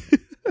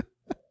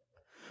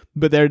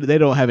 But they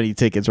don't have any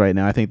tickets right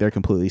now. I think they're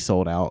completely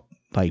sold out.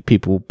 Like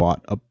people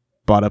bought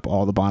up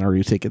all the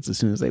Bonnaroo tickets as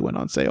soon as they went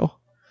on sale.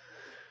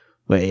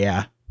 But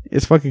yeah,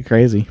 it's fucking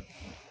crazy.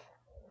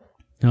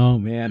 Oh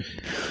man.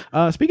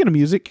 Speaking of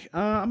music,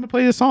 I'm gonna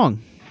play this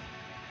song.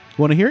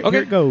 Want to hear it? Okay.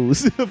 Here it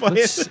goes.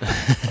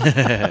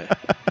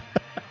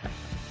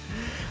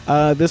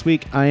 This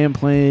week I am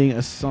playing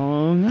a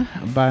song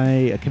by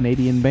a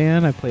Canadian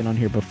band I've played on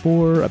here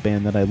before, a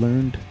band that I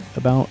learned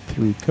about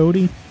through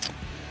Cody.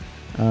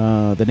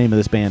 The name of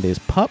this band is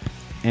Pup,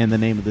 and the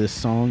name of this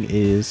song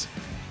is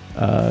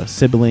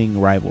Sibling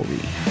Rivalry.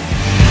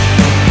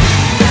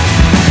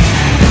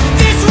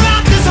 This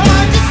rock is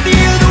hard to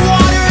steal, the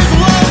water is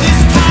low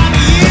this time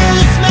of year.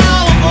 The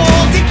smell of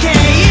old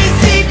decay is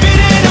seeping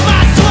into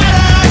my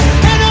sweater,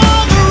 and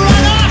all the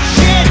runoff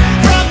shit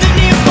from the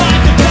nearby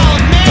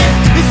development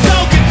is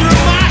soaking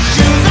through my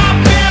shoes.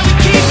 I'm barely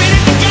keeping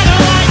it together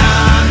like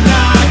I'm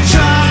not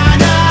trying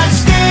to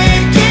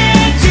stick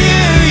it to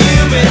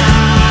you, but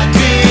I've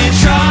been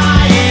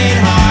trying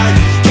hard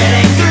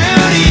getting through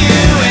to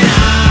you, and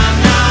I'm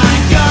not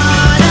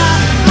gonna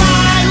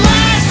lie,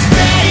 let's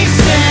face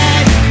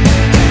it,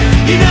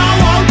 you know I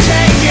won't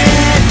take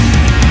it,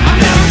 I'm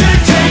never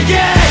gonna take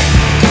it,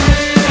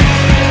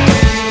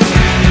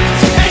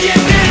 and you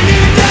didn't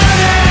even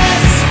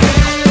notice,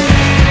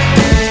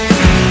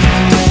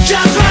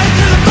 just running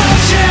through the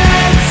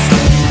motions,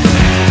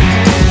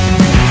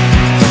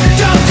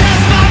 don't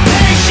test my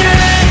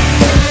patience,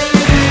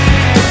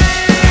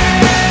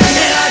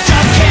 and I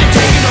just can't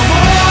take it no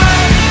more.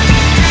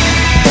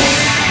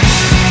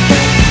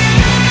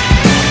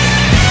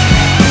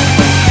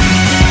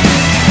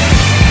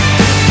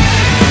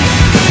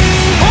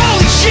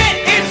 Holy shit,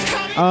 it's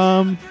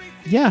coming.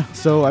 Yeah,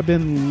 so I've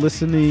been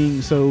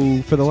listening.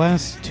 So for the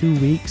last 2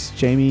 weeks,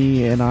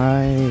 Jamie and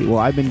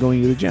I've been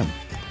going to the gym.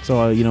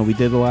 So, we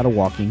did a lot of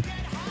walking.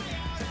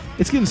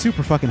 It's getting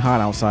super fucking hot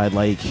outside.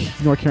 Like,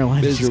 North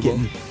Carolina is Miserable.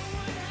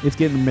 it's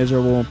getting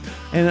miserable.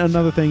 And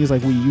another thing is,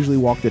 like, we usually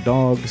walk the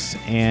dogs,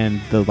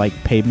 and the, like,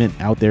 pavement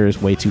out there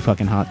is way too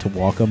fucking hot to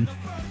walk them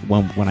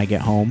when I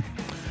get home.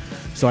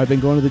 So I've been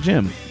going to the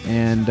gym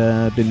and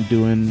been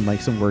doing,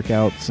 like, some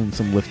workouts and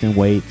some lifting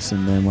weights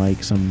and then,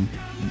 like, some,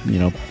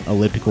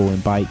 elliptical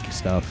and bike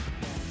stuff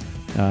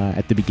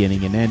at the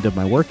beginning and end of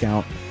my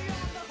workout.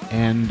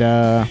 And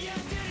I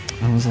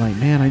was like,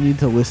 man, I need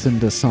to listen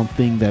to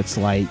something that's,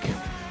 like,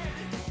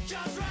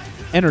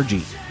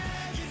 energy,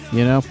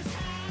 Yeah, I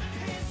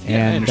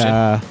And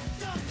understand.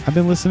 I've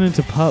been listening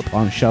to Pup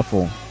on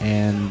shuffle,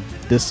 and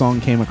this song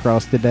came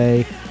across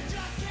today.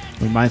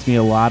 Reminds me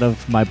a lot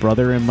of my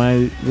brother and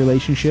my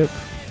relationship,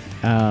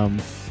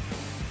 and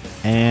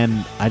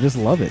I just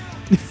love it.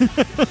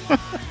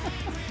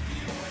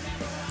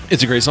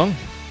 It's a great song.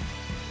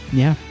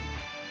 Yeah,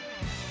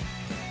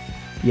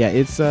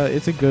 it's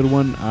a good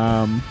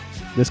one.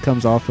 This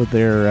comes off of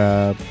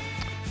their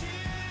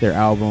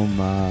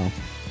album,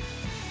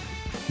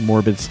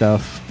 Morbid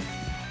Stuff.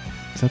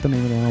 Is that the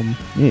name of the album?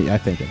 Yeah, I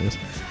think it is.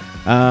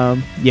 I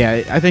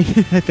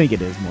think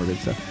it is Morbid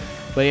Stuff.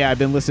 But yeah, I've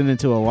been listening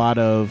to a lot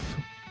of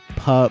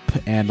Pup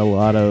and a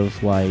lot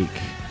of like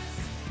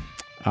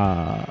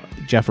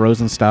Jeff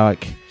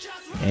Rosenstock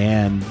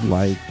and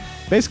like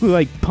basically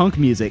like punk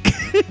music.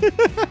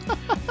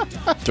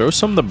 Throw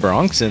some of the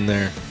Bronx in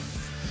there.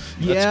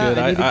 That's Yeah,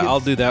 good. I'll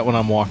do that when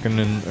I'm walking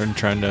and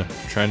trying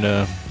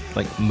to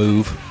like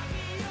move.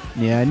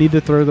 Yeah, I need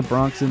to throw the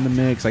Bronx in the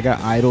mix. I got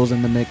Idols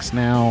in the mix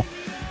now.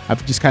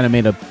 I've just kind of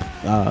made a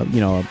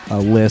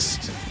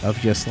list of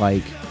just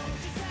like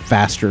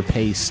faster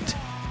paced,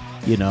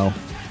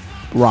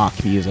 rock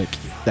music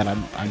that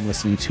I'm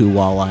listening to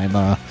while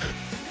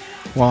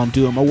I'm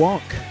doing my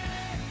walk.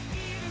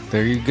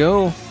 There you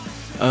go.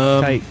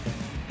 Tight.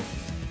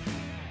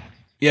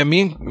 Yeah,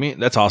 me.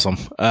 That's awesome.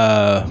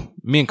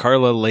 Me and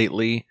Carla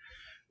lately,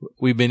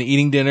 we've been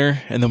eating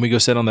dinner and then we go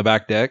sit on the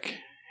back deck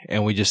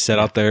and we just sit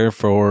out there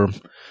for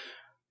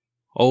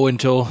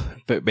until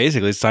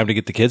basically it's time to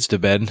get the kids to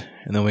bed,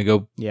 and then we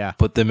go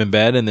put them in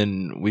bed, and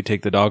then we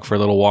take the dog for a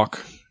little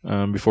walk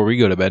before we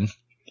go to bed.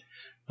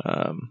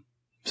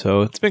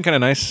 So it's been kind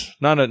of nice.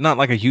 Not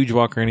like a huge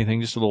walk or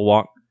anything, just a little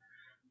walk.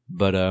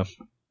 But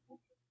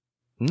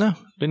no,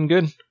 been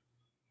good.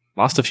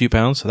 Lost a few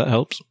pounds, so that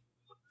helps.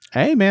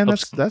 Hey man,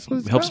 Helps- that's what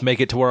it's Helps about. make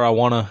it to where I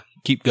want to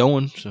keep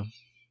going. So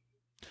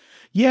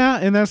Yeah,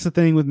 and that's the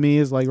thing with me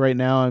is like right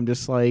now I'm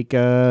just like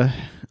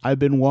I've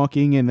been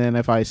walking, and then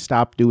if I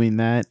stop doing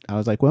that, I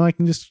was like, well, I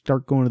can just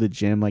start going to the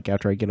gym like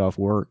after I get off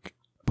work,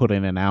 put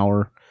in an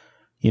hour.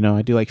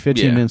 I do like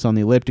 15 minutes on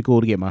the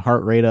elliptical to get my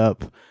heart rate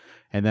up,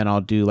 and then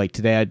I'll do like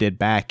today I did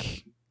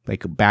back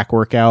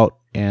workout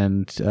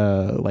and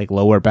like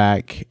lower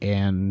back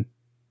and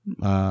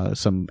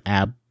some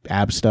ab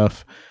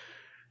stuff,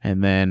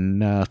 and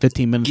then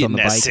 15 minutes on the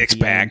bike. Getting that at the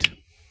six-pack. end.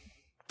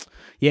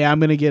 yeah, I'm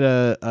gonna get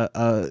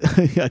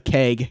a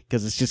keg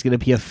because it's just gonna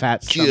be a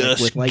fat stomach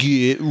with like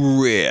get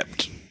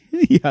ripped.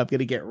 yeah, I'm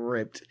gonna get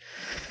ripped.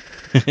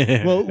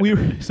 Well, we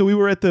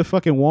were at the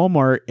fucking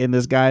Walmart, and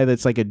this guy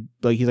that's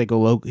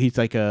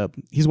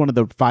he's one of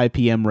the 5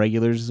 p.m.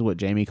 regulars is what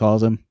Jamie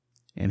calls him,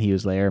 and he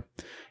was there,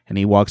 and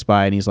he walks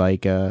by and he's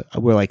like,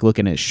 we're like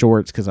looking at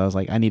shorts because I was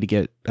like, I need to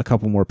get a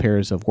couple more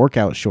pairs of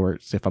workout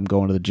shorts if I'm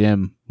going to the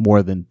gym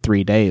more than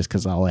 3 days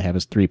because all I have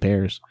is 3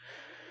 pairs.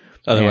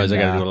 Otherwise,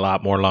 And, I got to do a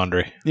lot more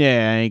laundry.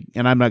 Yeah,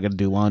 and I'm not gonna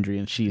do laundry,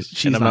 and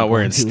she's And I'm not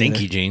wearing going to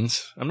stinky either.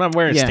 jeans. I'm not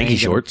wearing Yeah, stinky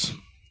ain't gonna- shorts.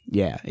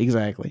 Yeah,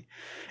 exactly.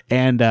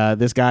 And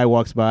this guy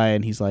walks by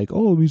and he's like,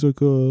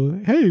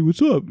 hey,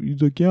 what's up?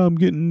 He's like, yeah, I'm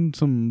getting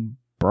some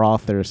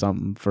broth or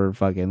something for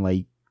fucking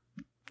like,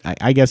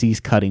 I guess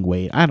he's cutting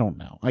weight. I don't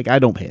know. Like, I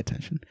don't pay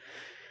attention.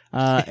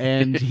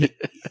 And he,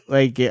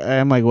 like,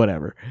 I'm like,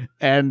 whatever.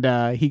 And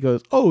he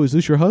goes, oh, is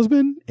this your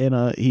husband? And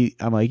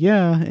I'm like,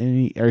 yeah.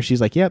 And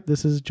she's like, yep,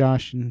 this is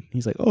Josh. And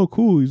he's like, oh,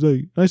 cool. He's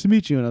like, nice to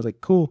meet you. And I was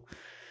like, cool.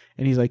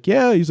 And he's like,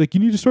 yeah. He's like,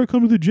 you need to start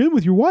coming to the gym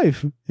with your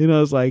wife. And I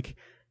was like,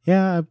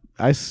 yeah,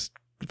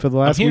 for the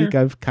last week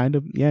I've kind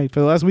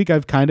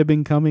of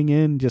been coming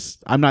in,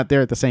 just I'm not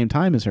there at the same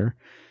time as her.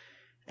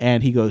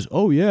 And he goes,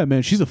 oh yeah,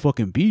 man, she's a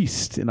fucking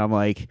beast. And I'm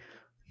like,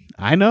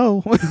 I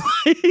know.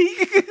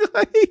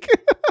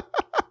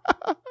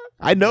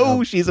 I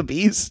know she's a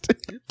beast.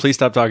 Please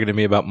stop talking to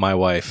me about my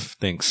wife.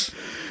 Thanks.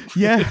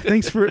 Yeah,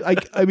 thanks for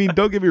like, I mean,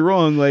 don't get me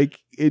wrong, like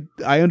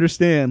I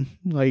understand.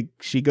 Like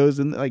she goes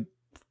in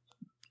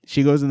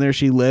there,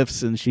 she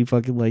lifts and she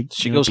fucking like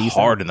She goes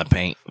hard in the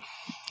paint.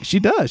 She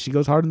does. She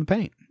goes hard in the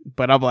paint.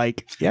 But I'm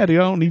like, yeah, dude,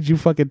 I don't need you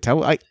fucking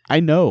tell. I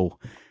know.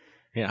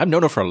 Yeah, I've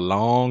known her for a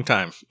long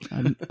time.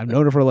 I've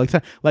known her for a long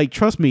time. Like,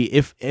 trust me,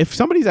 if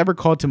somebody's ever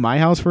called to my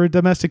house for a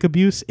domestic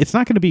abuse, it's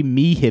not going to be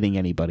me hitting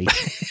anybody.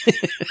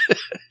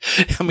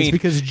 I mean, it's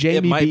because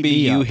Jamie it might beat be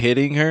me you up.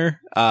 hitting her,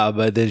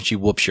 but then she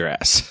whoops your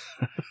ass.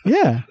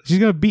 Yeah, she's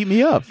gonna beat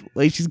me up.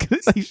 Like she's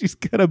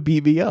gonna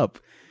beat me up.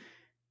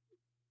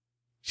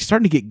 She's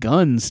starting to get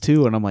guns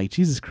too, and I'm like,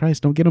 Jesus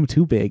Christ, don't get them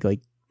too big.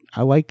 Like,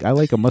 I like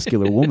a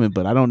muscular woman,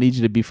 but I don't need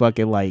you to be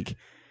fucking like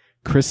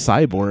Chris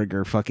Cyborg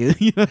or fucking,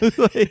 you know,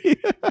 like,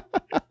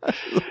 I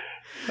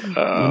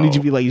don't need you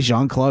to be like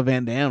Jean-Claude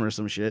Van Damme or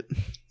some shit.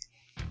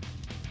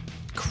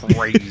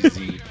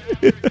 Crazy.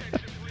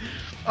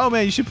 Oh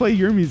man, you should play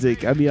your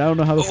music. I mean, I don't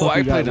know how the fuck I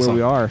we got played a where song.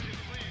 we are.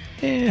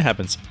 It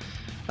happens.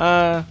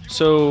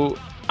 So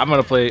I'm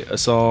gonna play a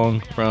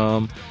song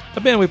from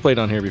a band we played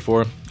on here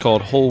before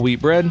called Whole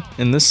Wheat Bread,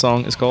 and this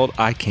song is called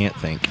I Can't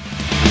Think. 90%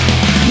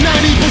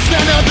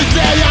 of the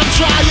day I'm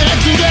trying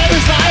to get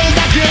as high as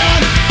I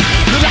can.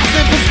 The last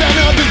 10%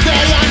 of the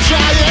day I'm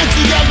trying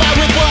to get by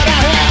with what I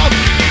have.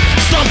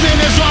 Something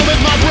is wrong with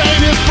my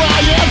brain, is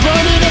frying,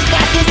 burning as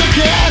fast as it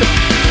can.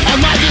 Am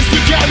I just to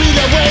carry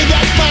the way?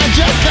 That's fine,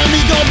 just let me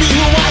go be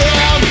who I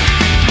am.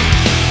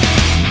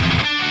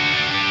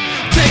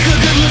 Take a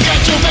good look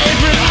at your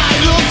favorite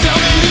idol, tell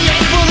me he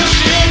ain't full of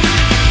shit.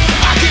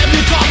 I can't be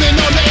calling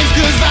no names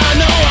cause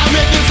I know I'm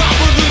at the top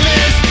of the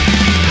list.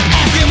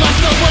 Asking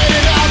myself where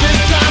did all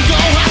this time go?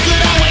 How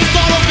could I waste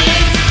all of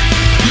it?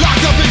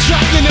 Locked up and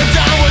trapped in a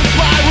downward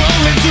spiral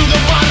into the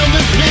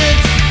bottomless pit.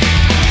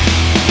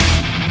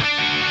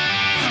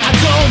 I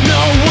don't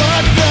know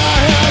what the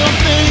hell I'm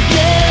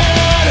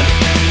thinking.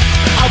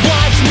 I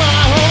watched my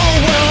whole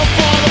world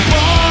fall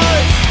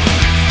apart.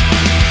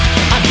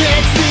 I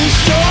can't see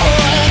shore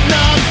and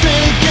I'm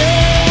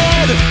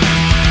thinking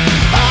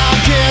I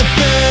can't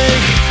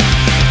think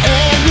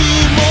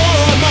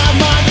anymore. My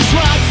mind is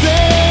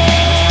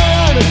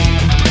rotten.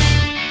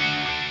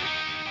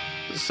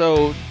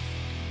 So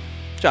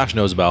Josh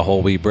knows about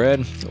Whole Wheat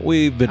Bread.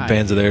 We've been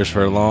fans of theirs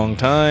for a long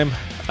time.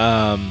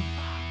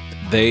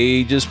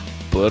 They just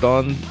put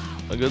on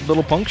a good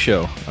little punk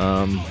show.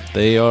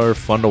 They are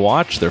fun to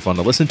watch. They're fun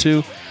to listen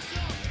to.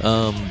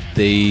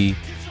 They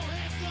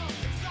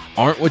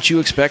aren't what you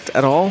expect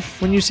at all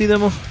when you see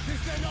them,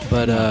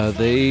 but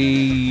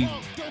they're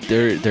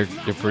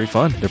pretty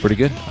fun. They're pretty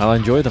good. I'll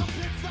enjoy them.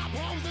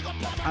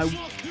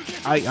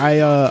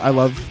 I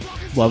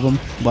love them.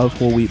 Love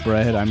Whole Wheat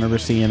Bread. I remember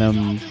seeing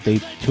them. They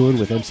toured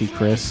with MC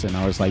Chris, and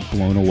I was like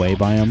blown away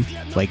by them.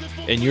 Like,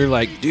 And you're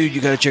like, dude, you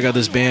got to check out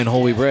this band,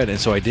 Whole Wheat Bread. And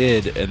so I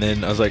did. And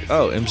then I was like,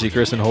 oh, MC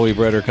Chris and Whole Wheat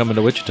Bread are coming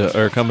to Wichita,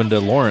 or coming to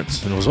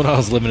Lawrence. And it was when I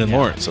was living in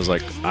Lawrence. I was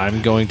like,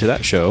 I'm going to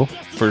that show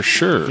for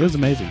sure. it was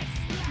amazing.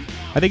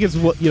 I think it's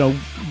what, you know,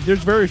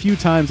 there's very few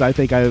times I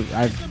think I've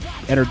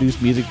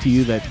introduced music to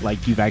you that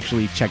like you've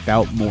actually checked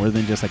out more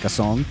than just like a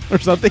song or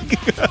something.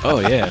 Oh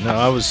yeah, no,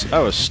 I was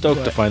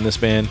stoked to find this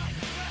band,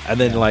 and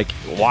then like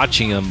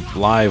watching them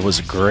live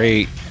was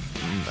great.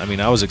 I mean,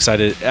 I was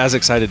as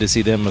excited to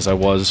see them as I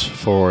was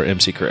for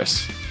MC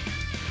Chris.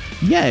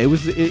 Yeah, it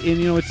was, and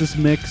you know, it's this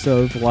mix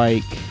of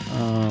like,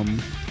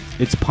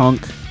 it's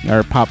punk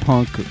or pop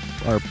punk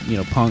or, you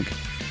know, punk,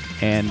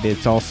 and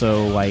it's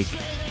also like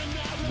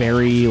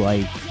very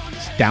like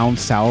down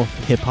south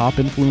hip hop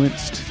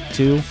influenced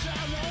too.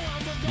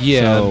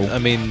 Yeah, So- I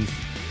mean,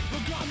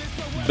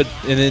 but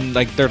and then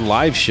like their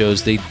live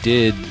shows, they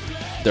did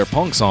they're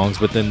punk songs,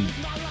 but then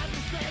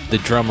the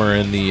drummer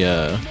and the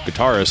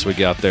guitarist would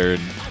get out there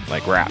and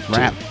like rap. too.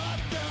 Rap.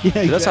 Yeah,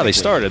 That's how they exactly.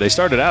 started. They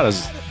started out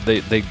as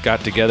they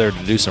got together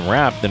to do some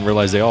rap, then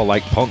realized they all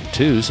like punk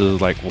too. So they're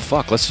like, well,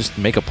 fuck, let's just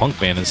make a punk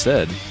band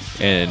instead.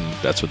 And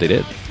that's what they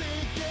did.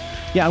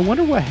 Yeah, I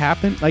wonder what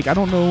happened. Like, I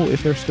don't know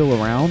if they're still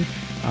around.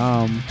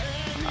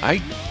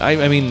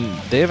 I mean,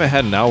 they haven't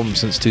had an album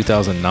since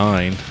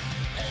 2009,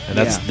 and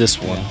that's Yeah.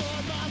 this one.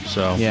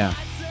 So Yeah.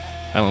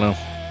 I don't know.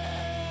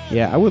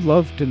 Yeah, I would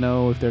love to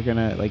know if they're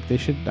gonna like. They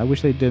should. I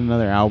wish they did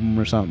another album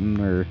or something.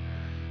 Or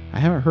I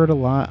haven't heard a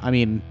lot. I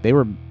mean, they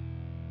were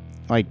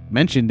like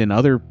mentioned in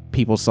other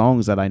people's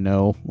songs that I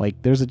know.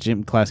 Like, there's a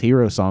Gym Class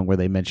Hero song where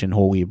they mention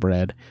whole wheat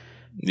bread.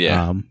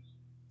 Yeah.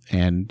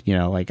 And you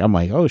know, like I'm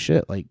like, oh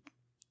shit, like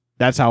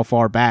that's how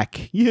far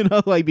back, you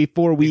know, like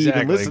before we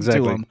even listened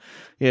to them,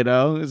 you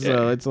know.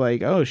 So it's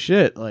like, oh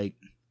shit, like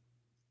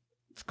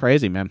it's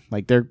crazy, man.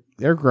 Like they're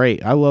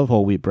great. I love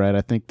whole wheat bread.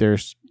 I think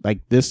there's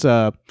like this.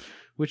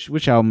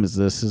 Which album is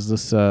this? Is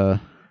this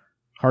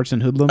Hearts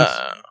and Hoodlums?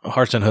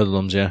 Hearts and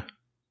Hoodlums, yeah.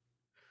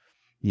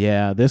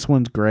 Yeah, this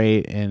one's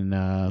great. And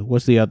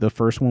what's the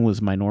first one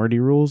was Minority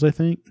Rules, I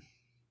think.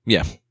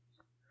 Yeah.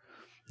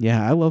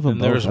 Yeah, I love them.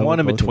 And there was both. I one love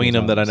in both of between those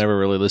them that I albums. never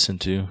really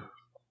listened to.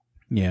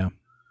 Yeah,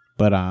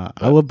 but I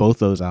love both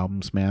those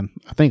albums, man.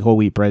 I think Whole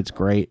Wheat Bread's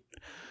great.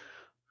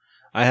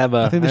 I have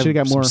I think they should've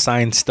got some more-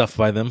 signed stuff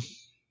by them.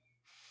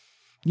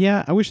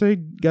 Yeah, I wish they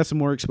got some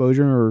more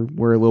exposure or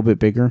were a little bit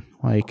bigger.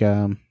 Like,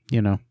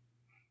 you know,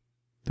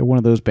 they're one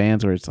of those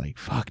bands where it's like,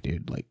 fuck,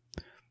 dude. Like,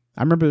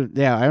 I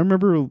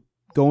remember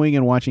going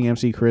and watching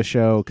MC Chris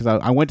show because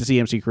I went to see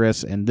MC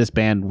Chris and this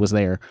band was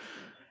there,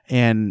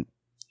 and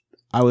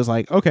I was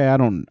like, okay, I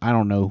don't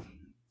know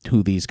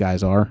who these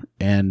guys are,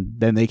 and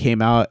then they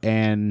came out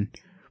and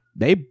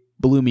they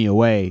blew me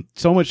away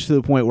so much to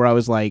the point where I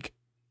was like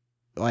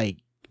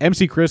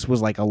MC Chris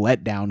was like a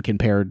letdown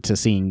compared to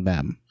seeing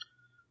them.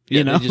 Yeah,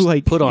 You know, they just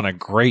like- put on a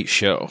great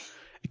show.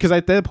 Because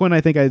at that point,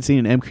 I think I had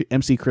seen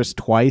MC Chris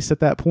twice at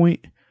that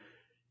point.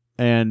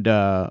 And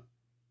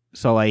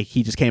so, like,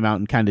 he just came out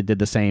and kind of did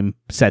the same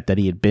set that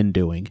he had been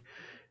doing.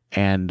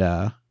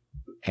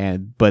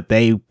 But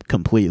they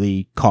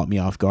completely caught me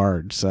off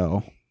guard,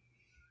 so...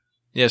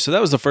 Yeah, so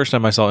that was the first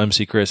time I saw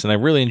MC Chris, and I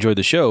really enjoyed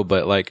the show,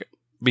 but, like,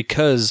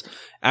 because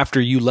after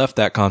you left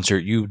that concert,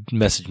 you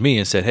messaged me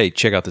and said, hey,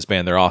 check out this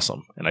band, they're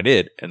awesome. And I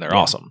did, and they're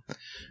awesome.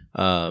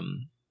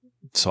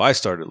 So I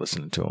started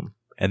listening to them.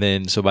 And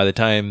then, so by the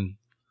time...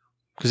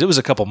 Because it was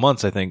a couple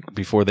months, I think,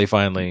 before they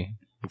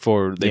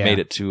Yeah. made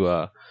it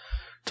to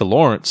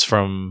Lawrence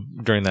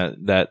during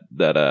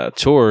that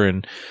tour,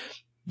 and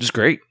just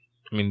great.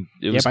 I mean,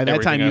 it was by that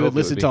everything time, I you hoped had it would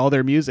listened be. to all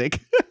their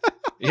music.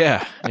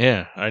 Yeah.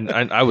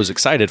 I was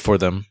excited for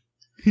them.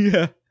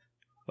 Yeah.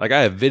 Like,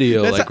 I have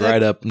video That's-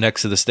 right up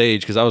next to the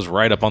stage because I was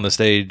right up on the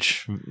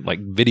stage, like,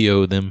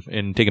 video them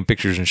and taking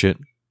pictures and shit.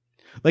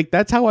 Like,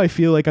 that's how I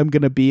feel like I'm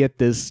going to be at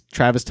this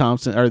Travis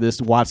Thompson, or this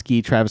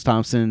Watsky, Travis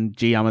Thompson,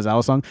 G.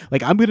 Yamazawa song.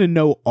 Like, I'm going to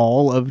know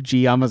all of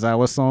G.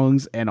 Yamazawa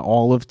songs and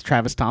all of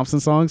Travis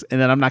Thompson songs,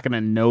 and then I'm not going to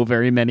know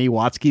very many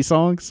Watsky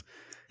songs.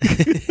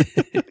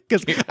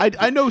 Because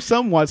I know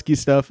some Watsky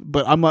stuff,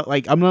 but I'm not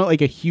like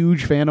a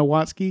huge fan of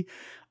Watsky,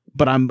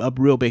 but I'm a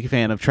real big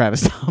fan of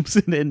Travis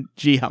Thompson and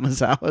G.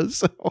 Yamazawa.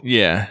 So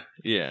Yeah.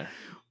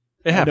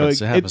 It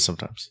happens. It happens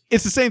sometimes.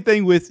 it's the same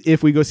thing with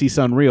if we go see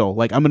Sunreal.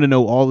 Like, I'm going to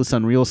know all the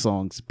Sunreal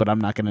songs, but I'm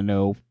not going to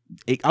know...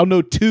 I'll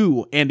know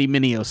 2 Andy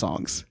Mineo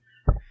songs.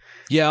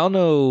 Yeah, I'll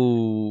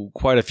know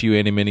quite a few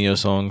Andy Mineo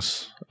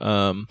songs.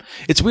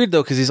 It's weird,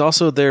 though, because he's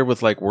also there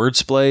with, like,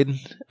 Wordsplayed,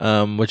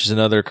 which is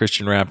another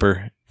Christian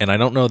rapper. And I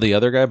don't know the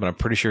other guy, but I'm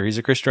pretty sure he's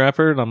a Christian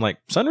rapper. And I'm like,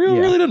 Sunreal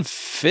Yeah. really doesn't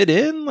fit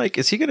in? Like,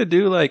 is he going to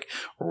do, like,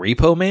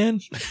 Repo Man?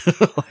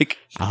 Like,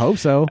 I hope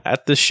so.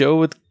 at the show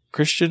with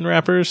Christian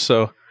rappers?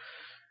 So,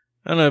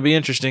 I don't know. It'd be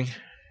interesting.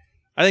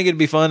 I think it'd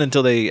be fun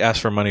until they ask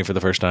for money for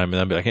the first time.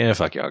 And I'd be like, yeah,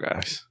 fuck y'all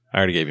guys. I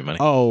already gave you money.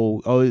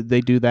 Oh,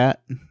 they do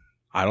that?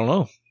 I don't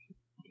know.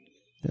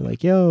 They're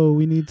like, yo,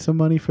 we need some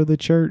money for the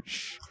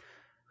church.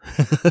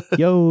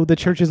 Yo, the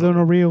church is on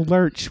a real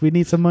lurch. We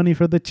need some money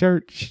for the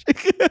church.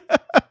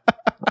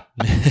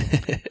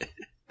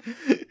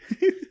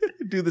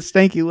 Do the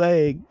stanky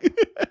leg.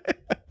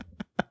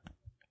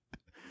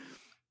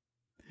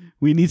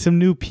 We need some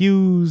new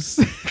pews.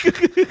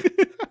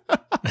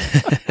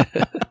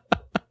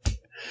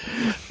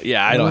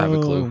 Yeah, I don't have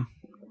a clue.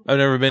 I've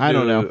never been I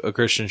don't to know. a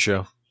Christian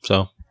show,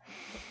 so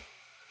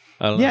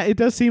I don't know. Yeah, it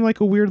does seem like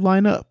a weird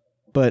lineup,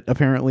 but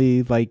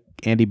apparently, like,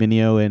 Andy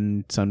Mineo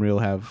and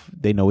Sunreal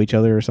they know each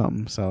other or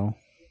something. So,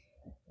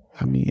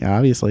 I mean,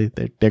 obviously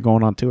they're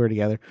going on tour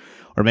together,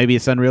 or maybe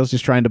Sunreal's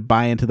just trying to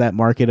buy into that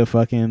market of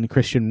fucking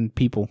Christian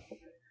people.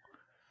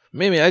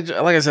 Maybe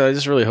like I said, I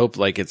just really hope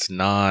like it's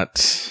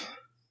not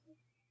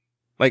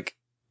like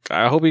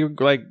I hope he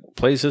like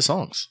plays his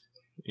songs.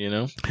 You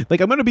know,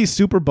 Like, I'm gonna be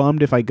super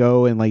bummed if I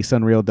go and like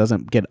Sunreal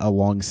doesn't get a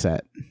long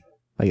set.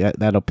 Like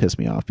that'll piss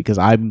me off because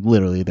I'm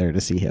literally there to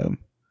see him.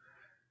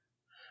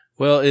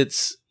 well,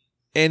 it's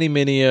Andy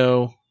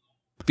Mineo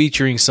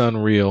featuring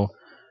Sunreal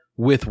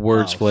with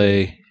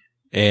wordplay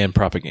and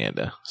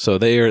propaganda. So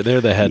they're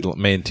the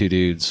main two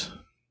dudes.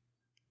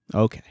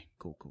 Okay.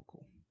 Cool.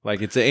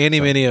 Like it's an Andy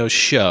Mineo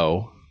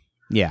show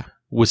Yeah.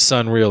 with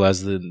Sunreal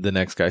as the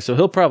next guy. So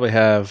he'll probably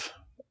have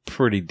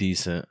pretty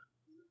decent.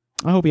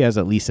 I hope he has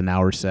at least an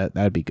hour set.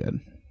 That'd be good.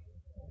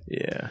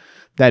 Yeah.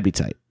 That'd be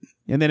tight.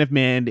 And then if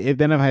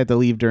I had to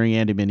leave during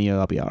Andy Mineo,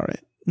 I'll be all right.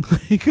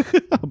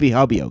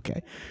 I'll be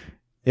okay.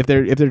 If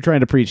they're trying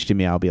to preach to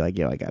me, I'll be like,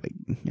 yo, I gotta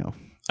go.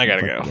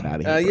 Get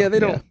out of here. Yeah, bro. they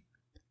don't.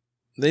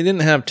 They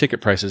didn't have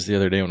ticket prices the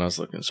other day when I was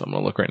looking, so I'm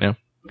gonna look right now.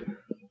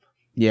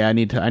 Yeah, I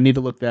need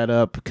to look that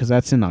up because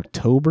that's in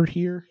October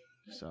here.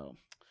 So,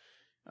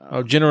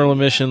 General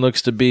admission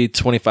looks to be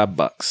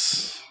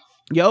 $25.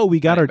 yo, we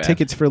got Not our bad.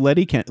 tickets for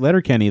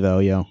Letterkenny though,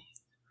 yo.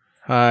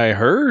 I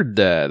heard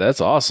that.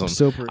 That's awesome.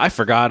 Super. I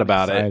forgot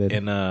about excited.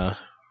 it and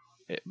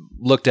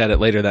looked at it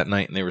later that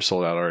night, and they were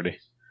sold out already.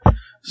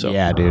 So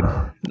yeah, dude,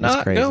 that's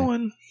not crazy.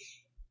 going.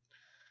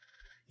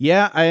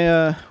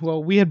 Yeah,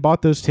 we had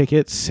bought those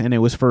tickets and it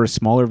was for a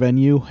smaller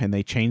venue and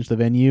they changed the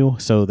venue,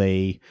 so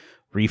they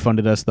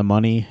refunded us the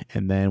money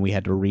and then we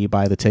had to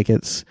rebuy the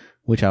tickets,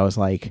 which I was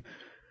like,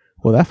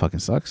 well, that fucking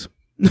sucks.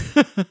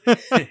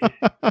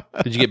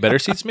 Did you get better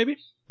seats? Maybe.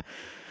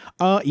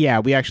 Yeah,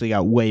 we actually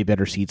got way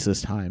better seats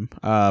this time.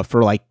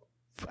 For like,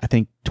 I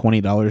think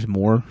 $20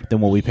 more than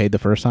what we paid the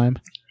first time.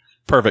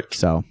 Perfect.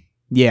 So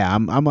yeah,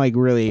 I'm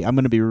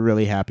gonna be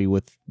really happy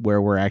with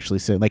where we're actually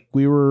sitting. Like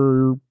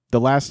the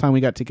last time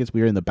we got tickets,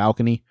 we were in the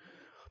balcony,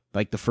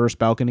 like the first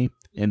balcony,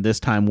 and this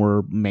time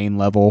we're main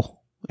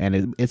level,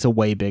 and it's a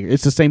way bigger.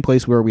 It's the same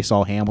place where we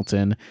saw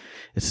Hamilton.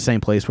 It's the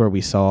same place where we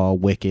saw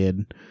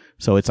Wicked.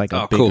 So it's like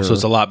a bigger, cool. So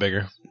it's a lot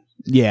bigger.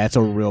 yeah, it's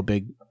a real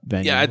big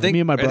venue. Yeah, I think me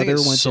and my I think brother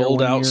it went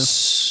sold there one out. year.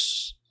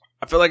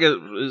 I feel like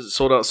it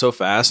sold out so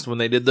fast when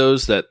they did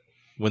those that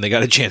when they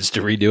got a chance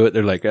to redo it,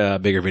 they're like,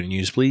 bigger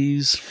venues,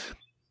 please.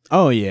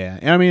 Oh yeah,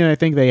 I mean, I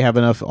think they have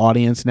enough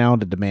audience now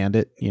to demand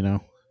it. You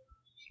know,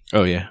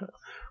 Oh yeah.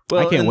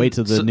 I can't wait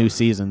till the new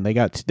season.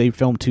 They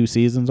filmed 2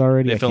 seasons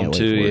already. They I can't filmed wait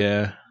 2, for it.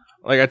 yeah.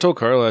 Like I told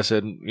Carla, I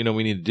said, we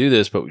need to do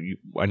this, but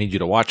I need you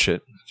to watch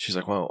it. She's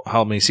like, well,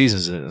 how many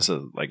seasons is it? I said,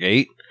 like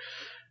 8.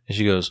 And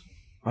she goes,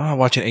 I'm not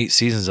watching 8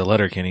 seasons of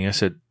Letterkenny. I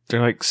said,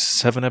 they're like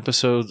 7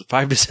 episodes,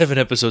 5 to 7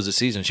 episodes a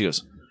season. She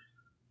goes,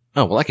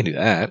 oh, well, I can do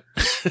that.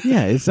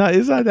 Yeah, it's not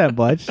that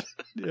much.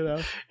 You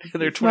know,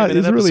 They're It's 20 not- minute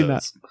it's really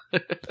episodes.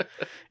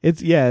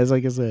 it's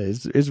like I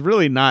said, it's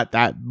really not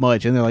that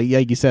much. And they're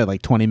like you said,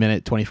 like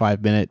 20-minute,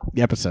 25-minute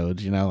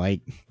episodes. You know,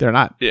 like they're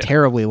not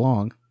terribly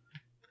long.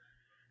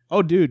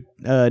 Oh, dude,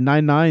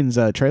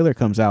 9/9's trailer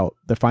comes out.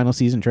 The final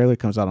season trailer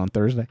comes out on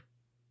Thursday.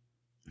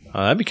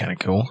 Oh, that'd be kind of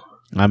cool.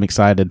 I'm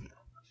excited.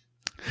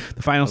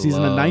 The final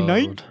season of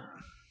 9/9.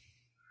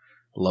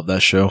 Love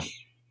that show.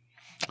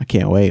 I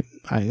can't wait.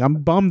 I'm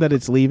bummed that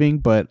it's leaving,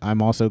 but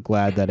I'm also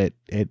glad that it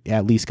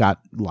at least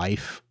got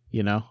life.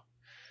 You know.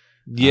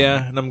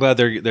 Yeah, and I'm glad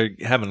they're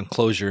having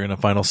closure in a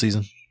final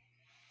season.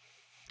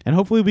 And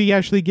hopefully we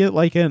actually get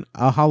like a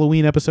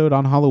Halloween episode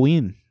on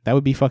Halloween. That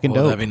would be fucking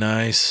dope. That'd be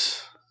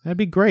nice. That'd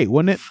be great,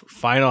 wouldn't it?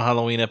 Final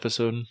Halloween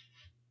episode.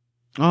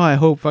 Oh, I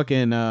hope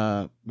fucking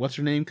what's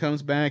her name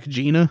comes back,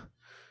 Gina.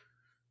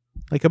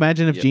 Like,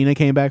 imagine if Gina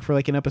came back for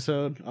like an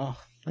episode. Oh,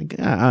 like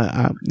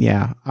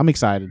yeah, I'm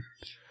excited.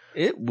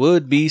 It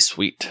would be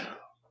sweet.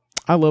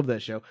 I love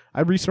that show.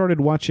 I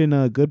restarted watching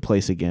Good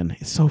Place again.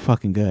 It's so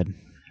fucking good.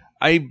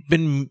 I've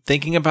been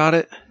thinking about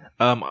it.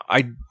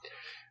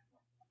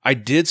 I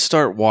did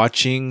start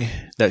watching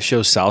that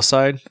show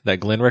Southside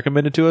that Glenn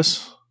recommended to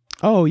us.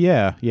 Oh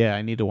yeah,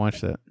 I need to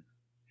watch that.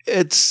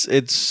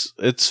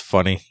 It's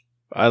funny.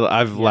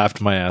 I've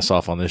laughed my ass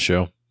off on this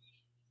show.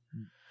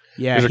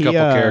 Yeah, there's a couple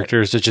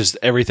characters that just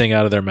everything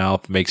out of their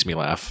mouth makes me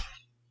laugh.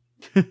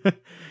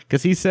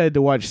 Because he said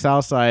to watch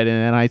Southside, and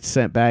then I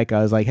sent back.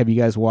 I was like, "Have you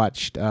guys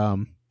watched?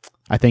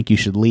 I Think You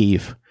Should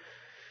Leave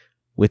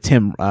with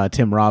Tim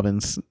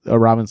Robinson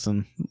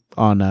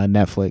on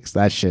Netflix.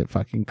 That shit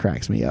fucking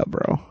cracks me up,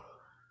 bro.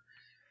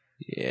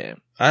 Yeah,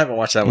 I haven't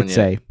watched that one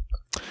yet.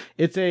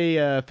 It's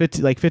a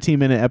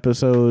 15-minute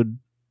episode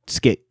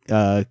skit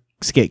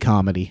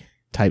comedy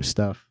type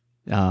stuff.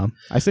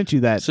 I sent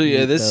you that. So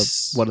yeah,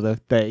 this one of the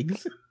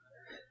things.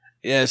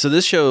 Yeah, so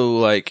this show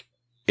like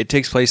it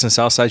takes place in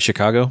Southside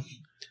Chicago.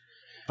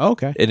 Oh,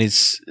 okay, and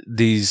it's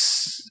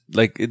these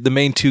like the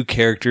main 2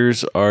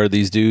 characters are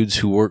these dudes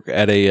who work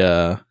at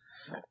a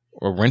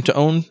rent to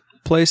own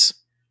place.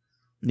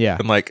 Yeah,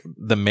 and like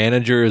the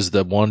manager is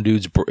one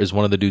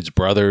of the dude's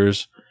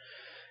brothers.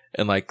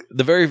 And like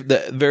the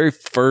very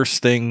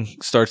first thing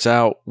starts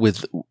out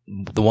with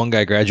the one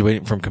guy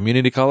graduating from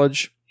community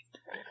college,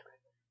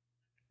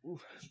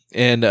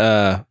 and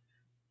they're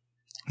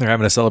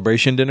having a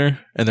celebration dinner,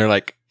 and they're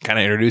like kind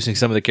of introducing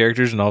some of the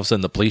characters, and all of a sudden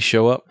the police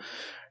show up.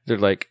 They're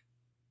like,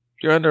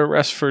 "You're under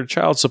arrest for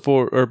child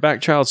support or back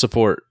child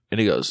support," and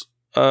he goes,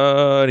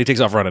 and he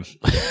takes off running.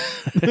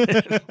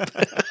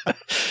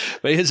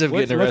 But he ends up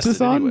getting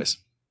arrested anyways.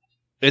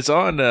 It's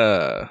on.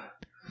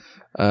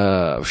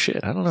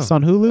 Shit, I don't know. It's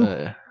on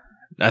Hulu?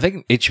 I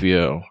think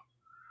HBO.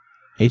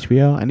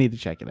 HBO? I need to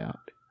check it out.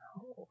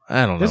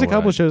 I don't know. There's a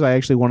couple shows I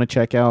actually want to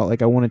check out.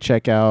 Like I want to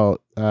check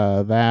out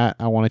that.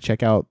 I want to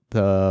check out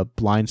the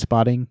Blind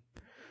Spotting.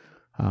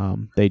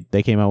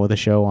 They came out with a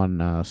show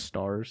on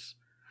Stars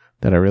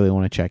that I really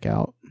want to check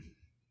out.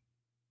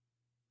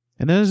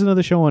 And then there's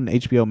another show on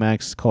HBO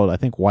Max called, I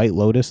think, White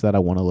Lotus that I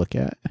want to look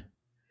at.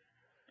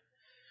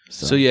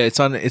 So yeah, it's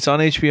on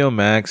HBO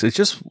Max. It's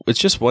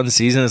just one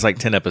season. It's like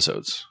 10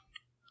 episodes.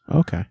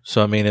 Okay.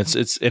 So I mean, it's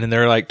and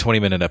they're like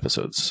 20-minute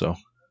episodes. So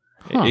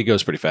it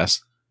goes pretty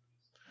fast.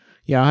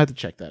 Yeah, I'll have to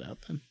check that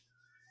out then.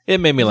 It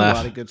made me laugh. There's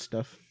a lot of good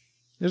stuff.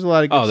 There's a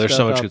lot of good stuff. Oh, there's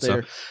so much out good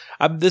there.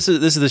 stuff. This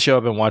is the show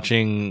I've been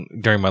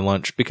watching during my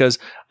lunch because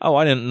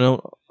I didn't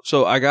know.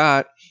 So I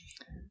got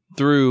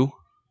through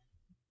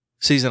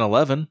season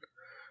 11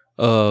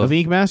 of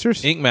Ink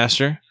Masters. Ink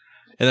Master,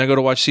 and then I go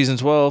to watch season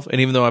 12.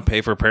 And even though I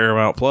pay for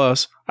Paramount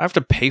Plus, I have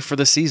to pay for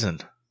the season.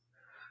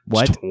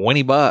 What? It's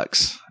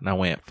 $20, and I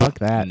went, Fuck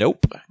that.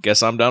 Nope.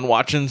 Guess I'm done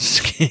watching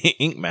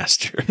Ink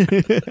Master.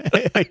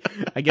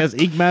 I guess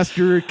Ink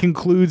Master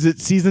concludes at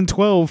season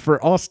 12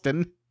 for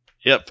Austin.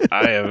 Yep,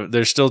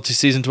 there's still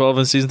season 12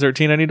 and season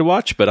 13 I need to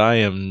watch, but I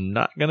am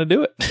not going to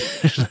do it.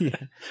 So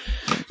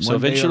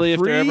When they eventually, are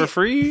if they're free, ever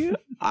free,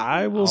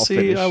 I will I'll see.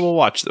 finish. I will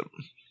watch them.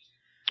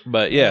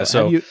 But yeah,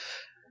 so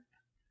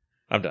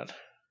I'm done.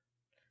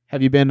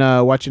 Have you been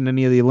watching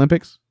any of the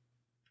Olympics?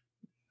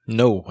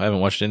 No, I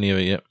haven't watched any of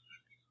it yet.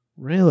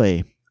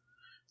 Really?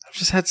 I've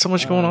just had so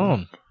much going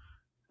on.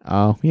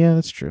 Oh, yeah,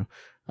 that's true.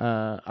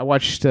 I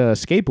watched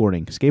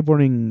skateboarding.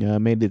 Skateboarding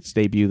made its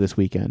debut this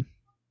weekend.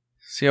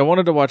 See, I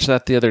wanted to watch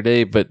that the other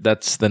day, but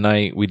that's the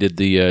night we did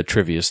the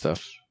trivia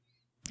stuff.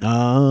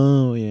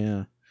 Oh,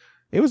 yeah.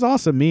 It was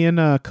awesome. Me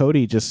and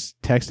Cody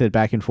just texted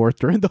back and forth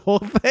during the whole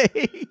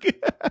thing.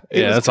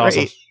 Yeah, that's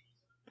awesome.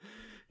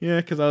 Yeah,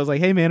 because I was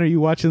like, "Hey, man, are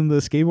you watching the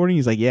skateboarding?"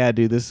 He's like, "Yeah,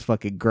 dude, this is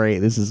fucking great.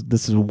 This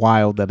is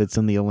wild that it's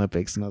in the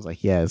Olympics." And I was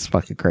like, "Yeah, it's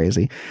fucking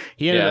crazy."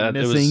 He ended up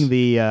missing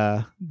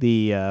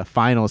the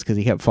finals because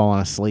he kept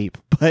falling asleep.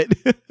 But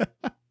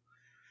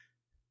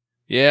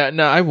Yeah,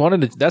 no, I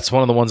wanted to. That's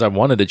one of the ones I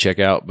wanted to check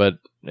out, but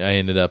I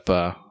ended up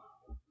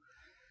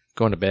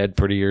going to bed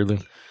pretty early.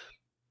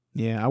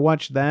 yeah, I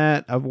watched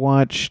that. I've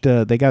watched.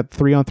 They got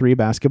 3-on-3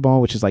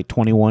 basketball, which is like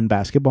 21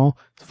 basketball.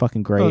 It's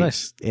fucking great. Oh,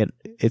 nice.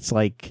 It's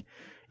like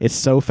it's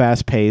so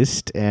fast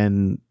paced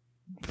and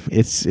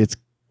it's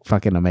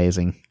fucking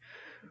amazing.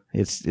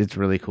 It's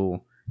really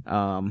cool.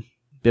 Been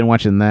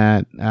watching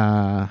that.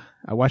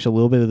 I watched a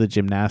little bit of the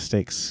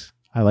gymnastics.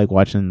 I like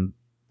watching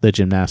the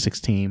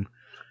gymnastics team.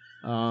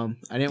 I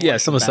didn't. Yeah,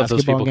 watch some of the stuff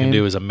those people can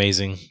do is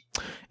amazing.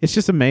 It's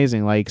just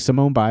amazing. Like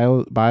Simone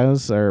Biles.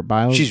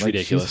 She's like,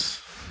 ridiculous.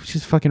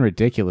 She's fucking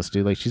ridiculous,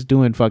 dude. Like she's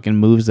doing fucking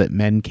moves that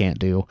men can't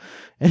do.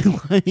 And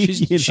like,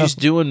 She's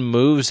doing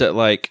moves that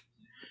like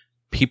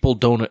people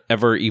don't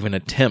ever even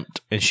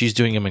attempt, and she's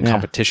doing them in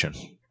competition.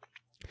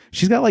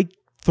 She's got like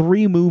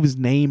 3 moves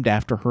named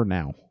after her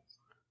now.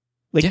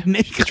 Like Yeah,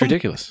 it's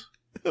ridiculous.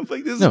 I'm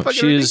like, this is No,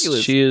 fucking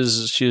ridiculous.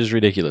 she is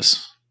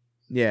ridiculous.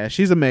 Yeah,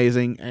 she's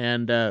amazing,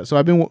 and so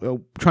I've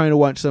been trying to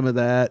watch some of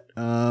that.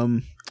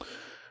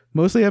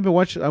 Mostly, I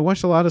watched a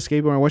lot of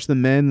skateboard. I watched the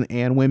men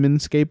and women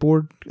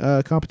skateboard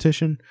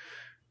competition.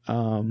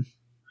 I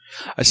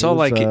saw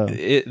was,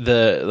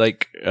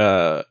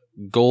 the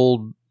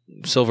gold,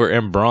 silver,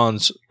 and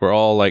bronze were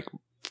all like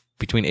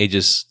between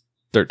ages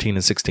 13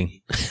 and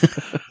 16.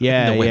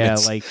 Yeah, The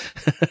women's. the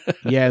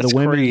That's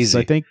women's. crazy.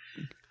 I think.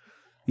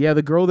 Yeah,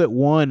 the girl that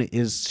won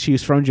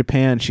she's from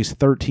Japan. She's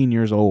 13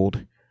 years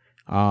old.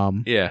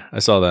 Yeah, I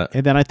saw that.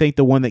 And then I think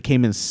the one that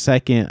came in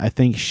second, I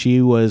think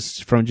she was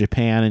from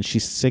Japan and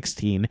she's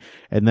 16.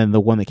 And then the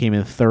one that came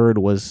in third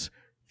was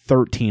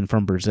 13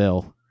 from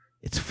Brazil.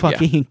 It's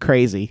fucking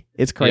crazy.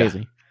 It's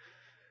crazy.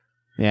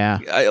 Yeah.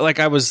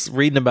 I was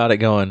reading about it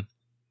going,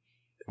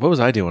 what was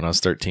I doing when I was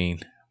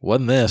 13?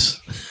 Wasn't this.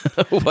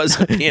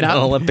 Wasn't being an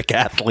Olympic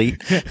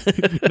athlete.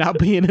 Not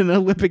being an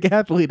Olympic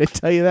athlete, I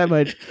tell you that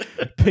much.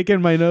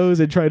 Picking my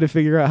nose and trying to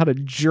figure out how to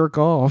jerk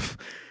off.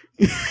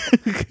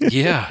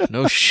 Yeah,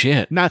 no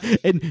shit. Not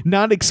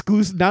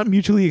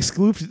mutually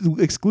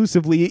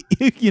exclusively,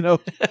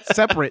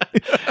 separate.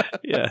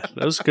 Yeah,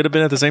 those could have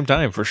been at the same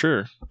time for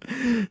sure.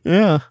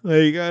 Yeah,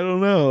 like I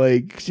don't know,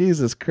 like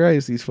Jesus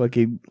Christ, these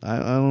fucking I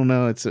don't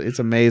know, it's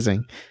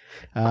amazing.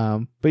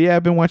 But yeah,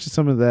 I've been watching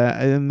some of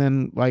that, and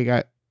then like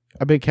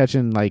I've been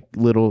catching like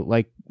little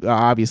like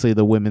obviously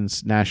the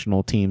women's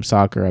national team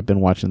soccer. I've been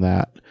watching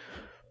that.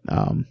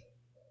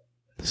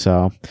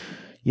 So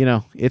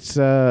it's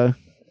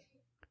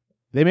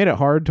they made it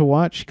hard to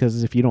watch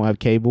because if you don't have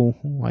cable,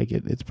 like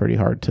it's pretty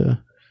hard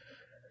to.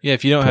 Yeah,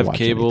 if you don't have watch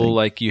cable, anything.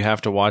 like you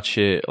have to watch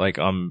it like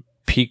on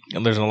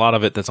Peacock. There's a lot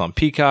of it that's on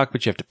Peacock,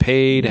 but you have to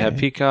pay to have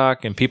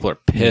Peacock, and people are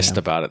pissed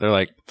about it. They're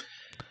like,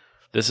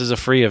 "This is a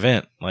free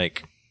event.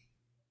 Like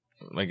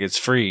it's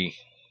free.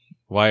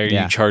 Why are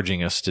you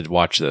charging us to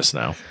watch this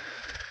now?"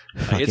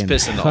 Like, it's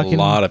pissing a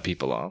lot of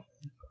people off.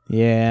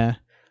 Yeah,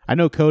 I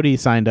know Cody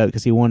signed up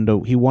because he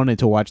wanted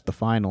to watch the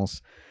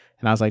finals,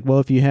 and I was like, well,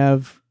 if you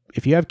have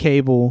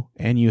cable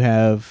and you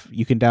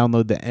can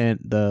download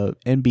the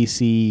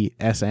NBC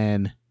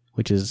SN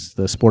which is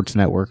the Sports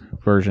Network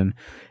version.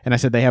 And I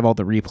said they have all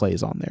the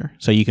replays on there,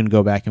 so you can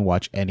go back and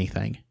watch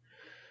anything.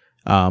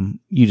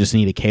 You just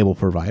need a cable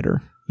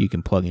provider. You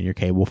can plug in your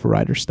cable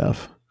provider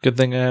stuff. Good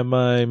thing I have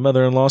my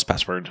mother-in-law's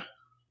password.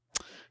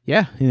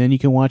 Yeah, and then you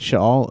can watch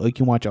all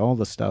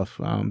the stuff.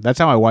 That's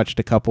how I watched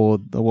a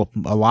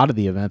lot of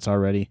the events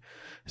already,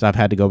 because I've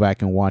had to go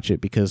back and watch it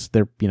because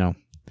they're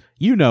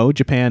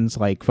Japan's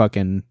like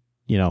fucking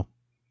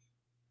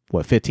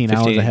 15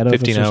 hours ahead of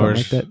us or 15 something hours.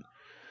 like that.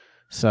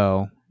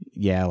 So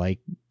yeah, like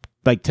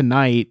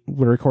tonight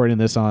we're recording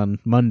this on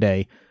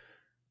Monday.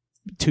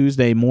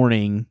 Tuesday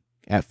morning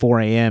at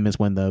 4 a.m. is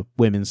when the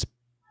women's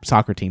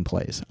soccer team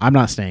plays. I'm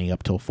not staying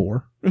up till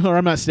 4, or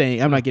I'm not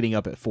getting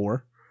up at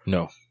 4.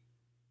 No.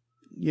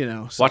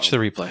 So. Watch the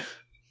replay.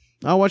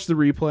 I'll watch the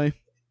replay.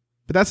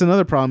 But that's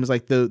another problem is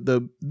like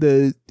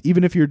the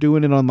even if you're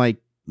doing it on like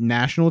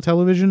national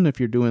television, if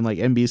you're doing like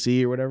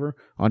NBC or whatever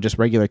on just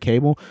regular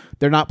cable,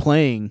 they're not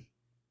playing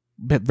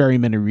very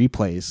many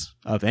replays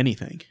of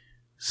anything.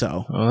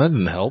 So that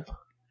didn't help.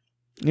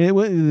 they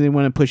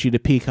want to push you to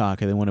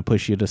Peacock, or they want to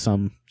push you to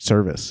some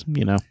service,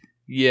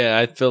 Yeah,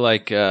 I feel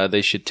like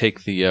they should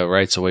take the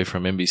rights away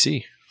from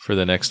NBC for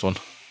the next one.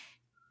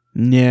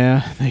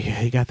 Yeah,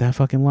 they got that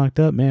fucking locked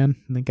up, man.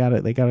 They got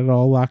it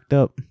all locked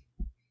up.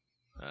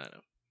 I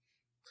know.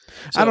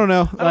 I don't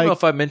know. I don't know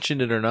if I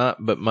mentioned it or not,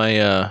 but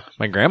my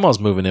grandma's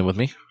moving in with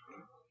me.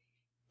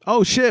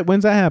 Oh shit,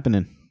 when's that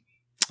happening?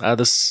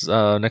 This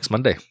next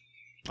Monday.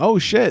 Oh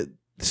shit,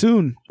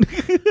 soon.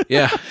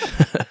 Yeah.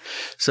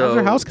 So how's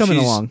her house coming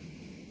along?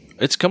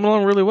 It's coming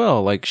along really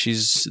well. Like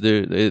she's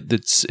there.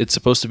 It's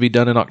supposed to be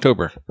done in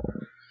October.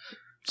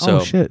 So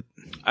Oh shit.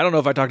 I don't know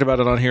if I talked about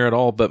it on here at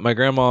all, but my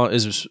grandma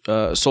is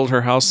sold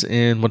her house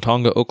in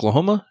Watonga,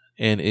 Oklahoma,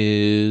 and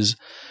is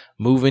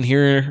moving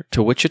here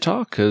to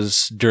Wichita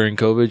because during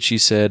COVID she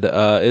said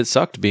it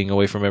sucked being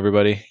away from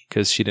everybody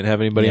because she didn't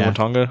have anybody in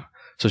Watonga,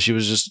 so she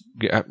was just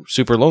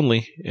super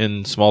lonely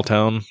in small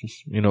town,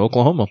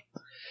 Oklahoma.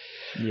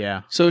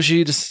 Yeah. So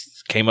she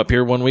just came up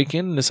here one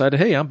weekend and decided,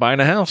 hey, I'm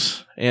buying a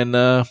house, and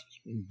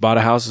bought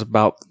a house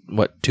about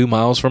 2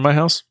 miles from my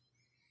house,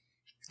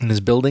 and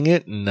is building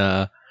it,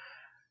 and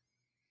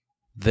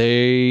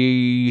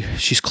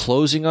she's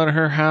closing on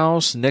her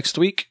house next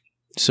week,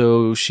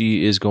 so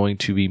she is going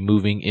to be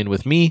moving in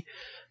with me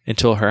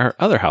until her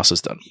other house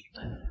is done.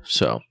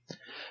 So,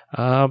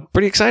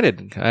 pretty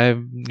excited.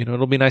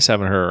 It'll be nice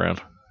having her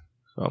around.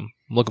 So I'm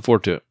looking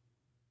forward to it.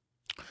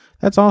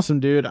 That's awesome,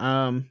 dude.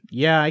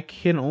 Yeah, I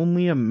can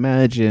only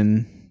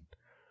imagine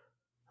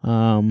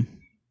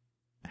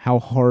how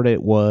hard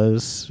it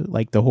was,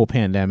 like the whole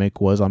pandemic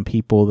was on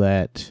people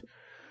that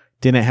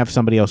didn't have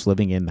somebody else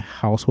living in the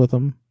house with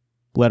them,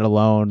 let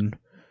alone,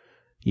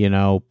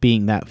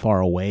 being that far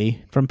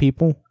away from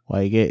people.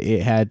 Like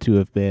it had to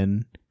have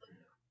been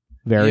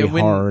very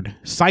hard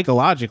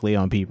psychologically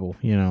on people,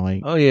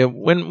 like. Oh yeah.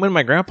 When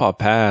my grandpa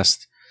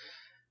passed,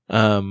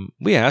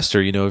 we asked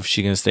her, if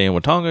she's going to stay in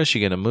Watonga, she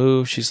going to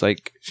move. She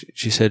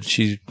said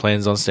she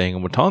plans on staying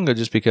in Watonga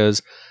just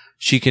because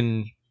she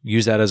can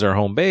use that as her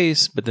home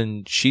base. But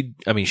then she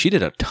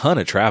did a ton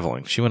of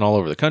traveling. She went all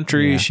over the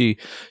country. Yeah.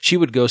 She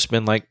would go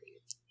spend like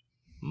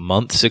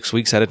month, 6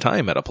 weeks at a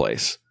time at a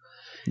place.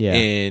 Yeah.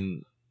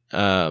 And,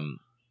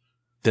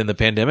 then the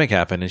pandemic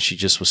happened and she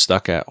just was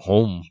stuck at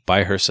home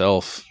by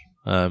herself.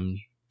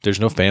 There's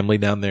no family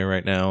down there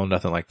right now,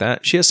 nothing like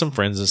that. She has some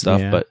friends and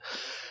stuff, but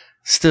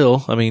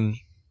still,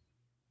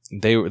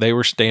 they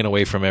were staying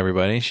away from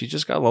everybody. She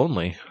just got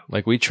lonely.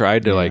 Like we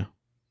tried to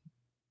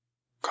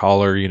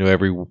call her,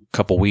 every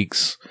couple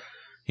weeks,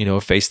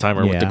 FaceTime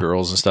her with the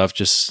girls and stuff.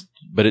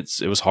 But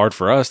it was hard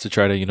for us to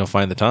try to,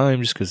 find the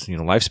time just because,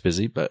 life's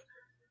busy. But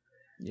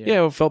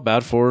yeah, I felt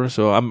bad for her.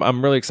 So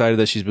I'm really excited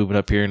that she's moving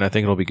up here, and I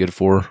think it'll be good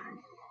for her.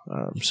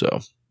 So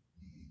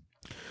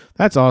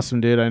that's awesome,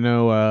 dude. I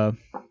know,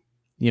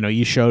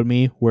 you showed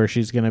me where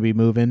she's going to be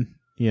moving,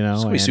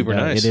 it's gonna be super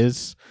nice.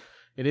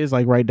 It is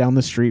like right down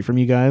the street from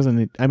you guys.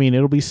 And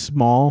it'll be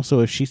small. So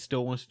if she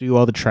still wants to do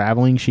all the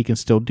traveling, she can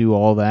still do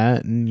all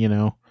that. And,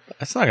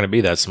 it's not going to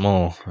be that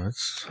small.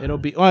 It'll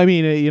be,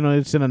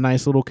 it's in a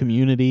nice little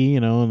community,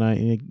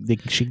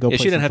 and she can go. Yeah,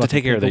 she didn't have to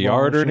take care of the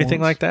yard or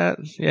anything like that.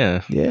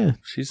 Yeah. Yeah.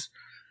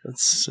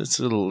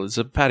 It's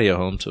a patio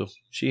home, so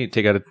she ain't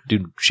take out to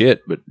do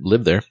shit, but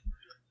live there.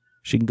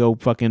 She can go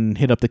fucking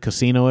hit up the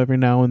casino every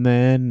now and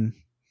then.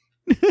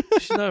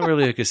 She's not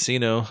really a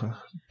casino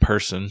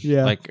person.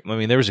 Yeah.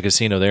 There was a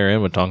casino there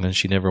in Watonga, and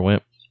she never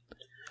went.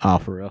 Oh,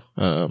 for real?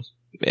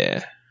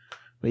 Yeah.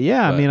 But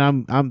yeah,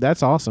 I'm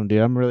that's awesome,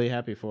 dude. I'm really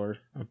happy for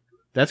her.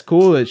 That's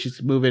cool that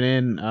she's moving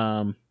in.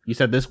 You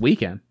said this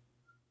weekend.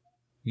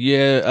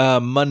 Yeah,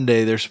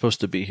 Monday they're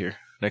supposed to be here.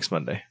 Next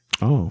Monday.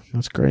 Oh,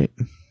 that's great.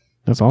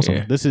 That's awesome.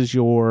 Yeah. This is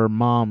your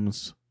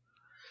mom's.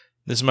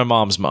 This is my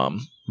mom's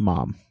mom.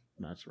 Mom.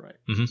 That's right.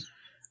 Mm-hmm.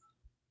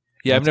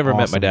 Yeah, I've never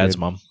met my dad's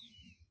mom.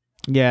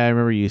 Yeah, I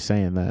remember you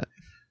saying that.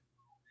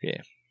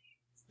 Yeah.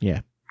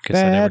 Yeah.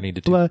 Because I never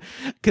needed to.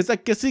 Because I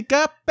guess he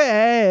got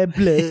bad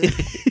blood.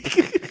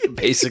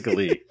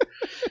 Basically.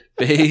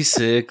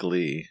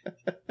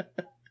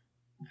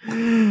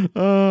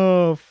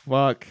 Oh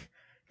fuck.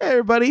 Hey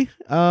everybody.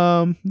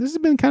 This has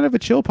been kind of a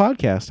chill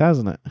podcast,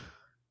 hasn't it?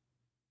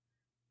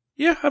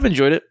 Yeah, I've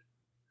enjoyed it.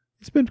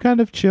 It's been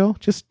kind of chill.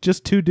 Just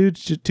two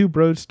dudes, just two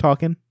bros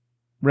talking,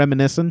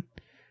 reminiscing.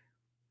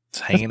 It's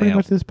That's hanging pretty out.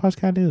 much this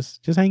podcast is.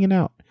 Just hanging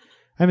out.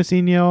 I haven't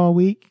seen you all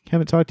week.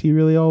 Haven't talked to you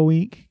really all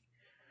week.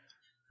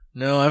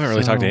 No, I haven't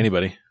really talked to So-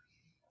 anybody.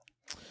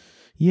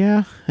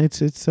 Yeah,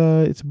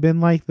 it's been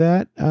like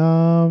that.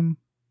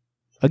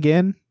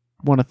 Again,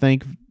 want to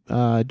thank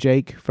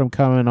Jake from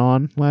coming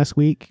on last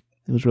week.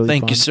 It was really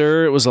Thank fun. you,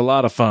 sir. It was a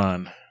lot of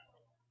fun.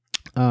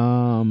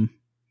 But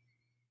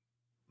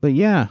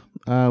yeah,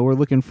 we're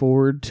looking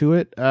forward to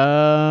it.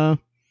 If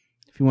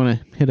you want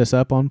to hit us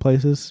up on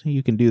places,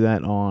 you can do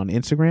that on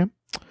Instagram.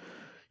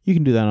 You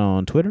can do that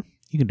on Twitter.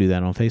 You can do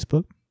that on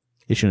Facebook.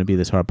 It Shouldn't Be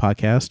This Hard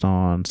podcast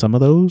on some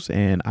of those,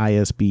 and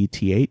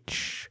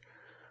ISBTH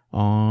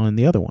on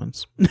the other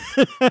ones.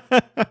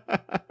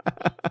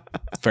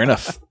 Fair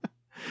enough.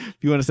 If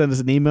you want to send us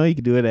an email, you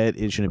can do it at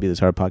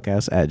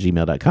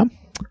itshouldn'tbethishardpodcast@gmail.com.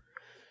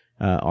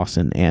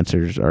 Austin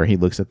answers, or he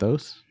looks at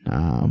those.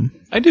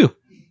 I do.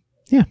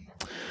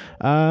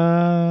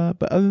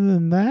 But other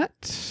than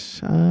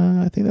that,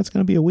 I think that's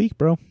going to be a week,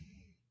 bro. This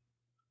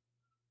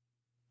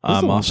is a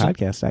I'm long Austin.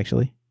 podcast,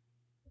 actually.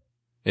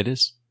 It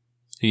is.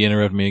 You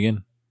interrupt me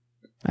again.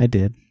 I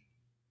did.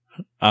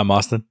 I'm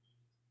Austin.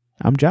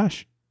 I'm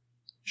Josh.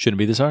 Shouldn't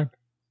be this hard.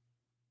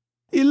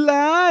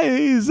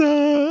 Eliza.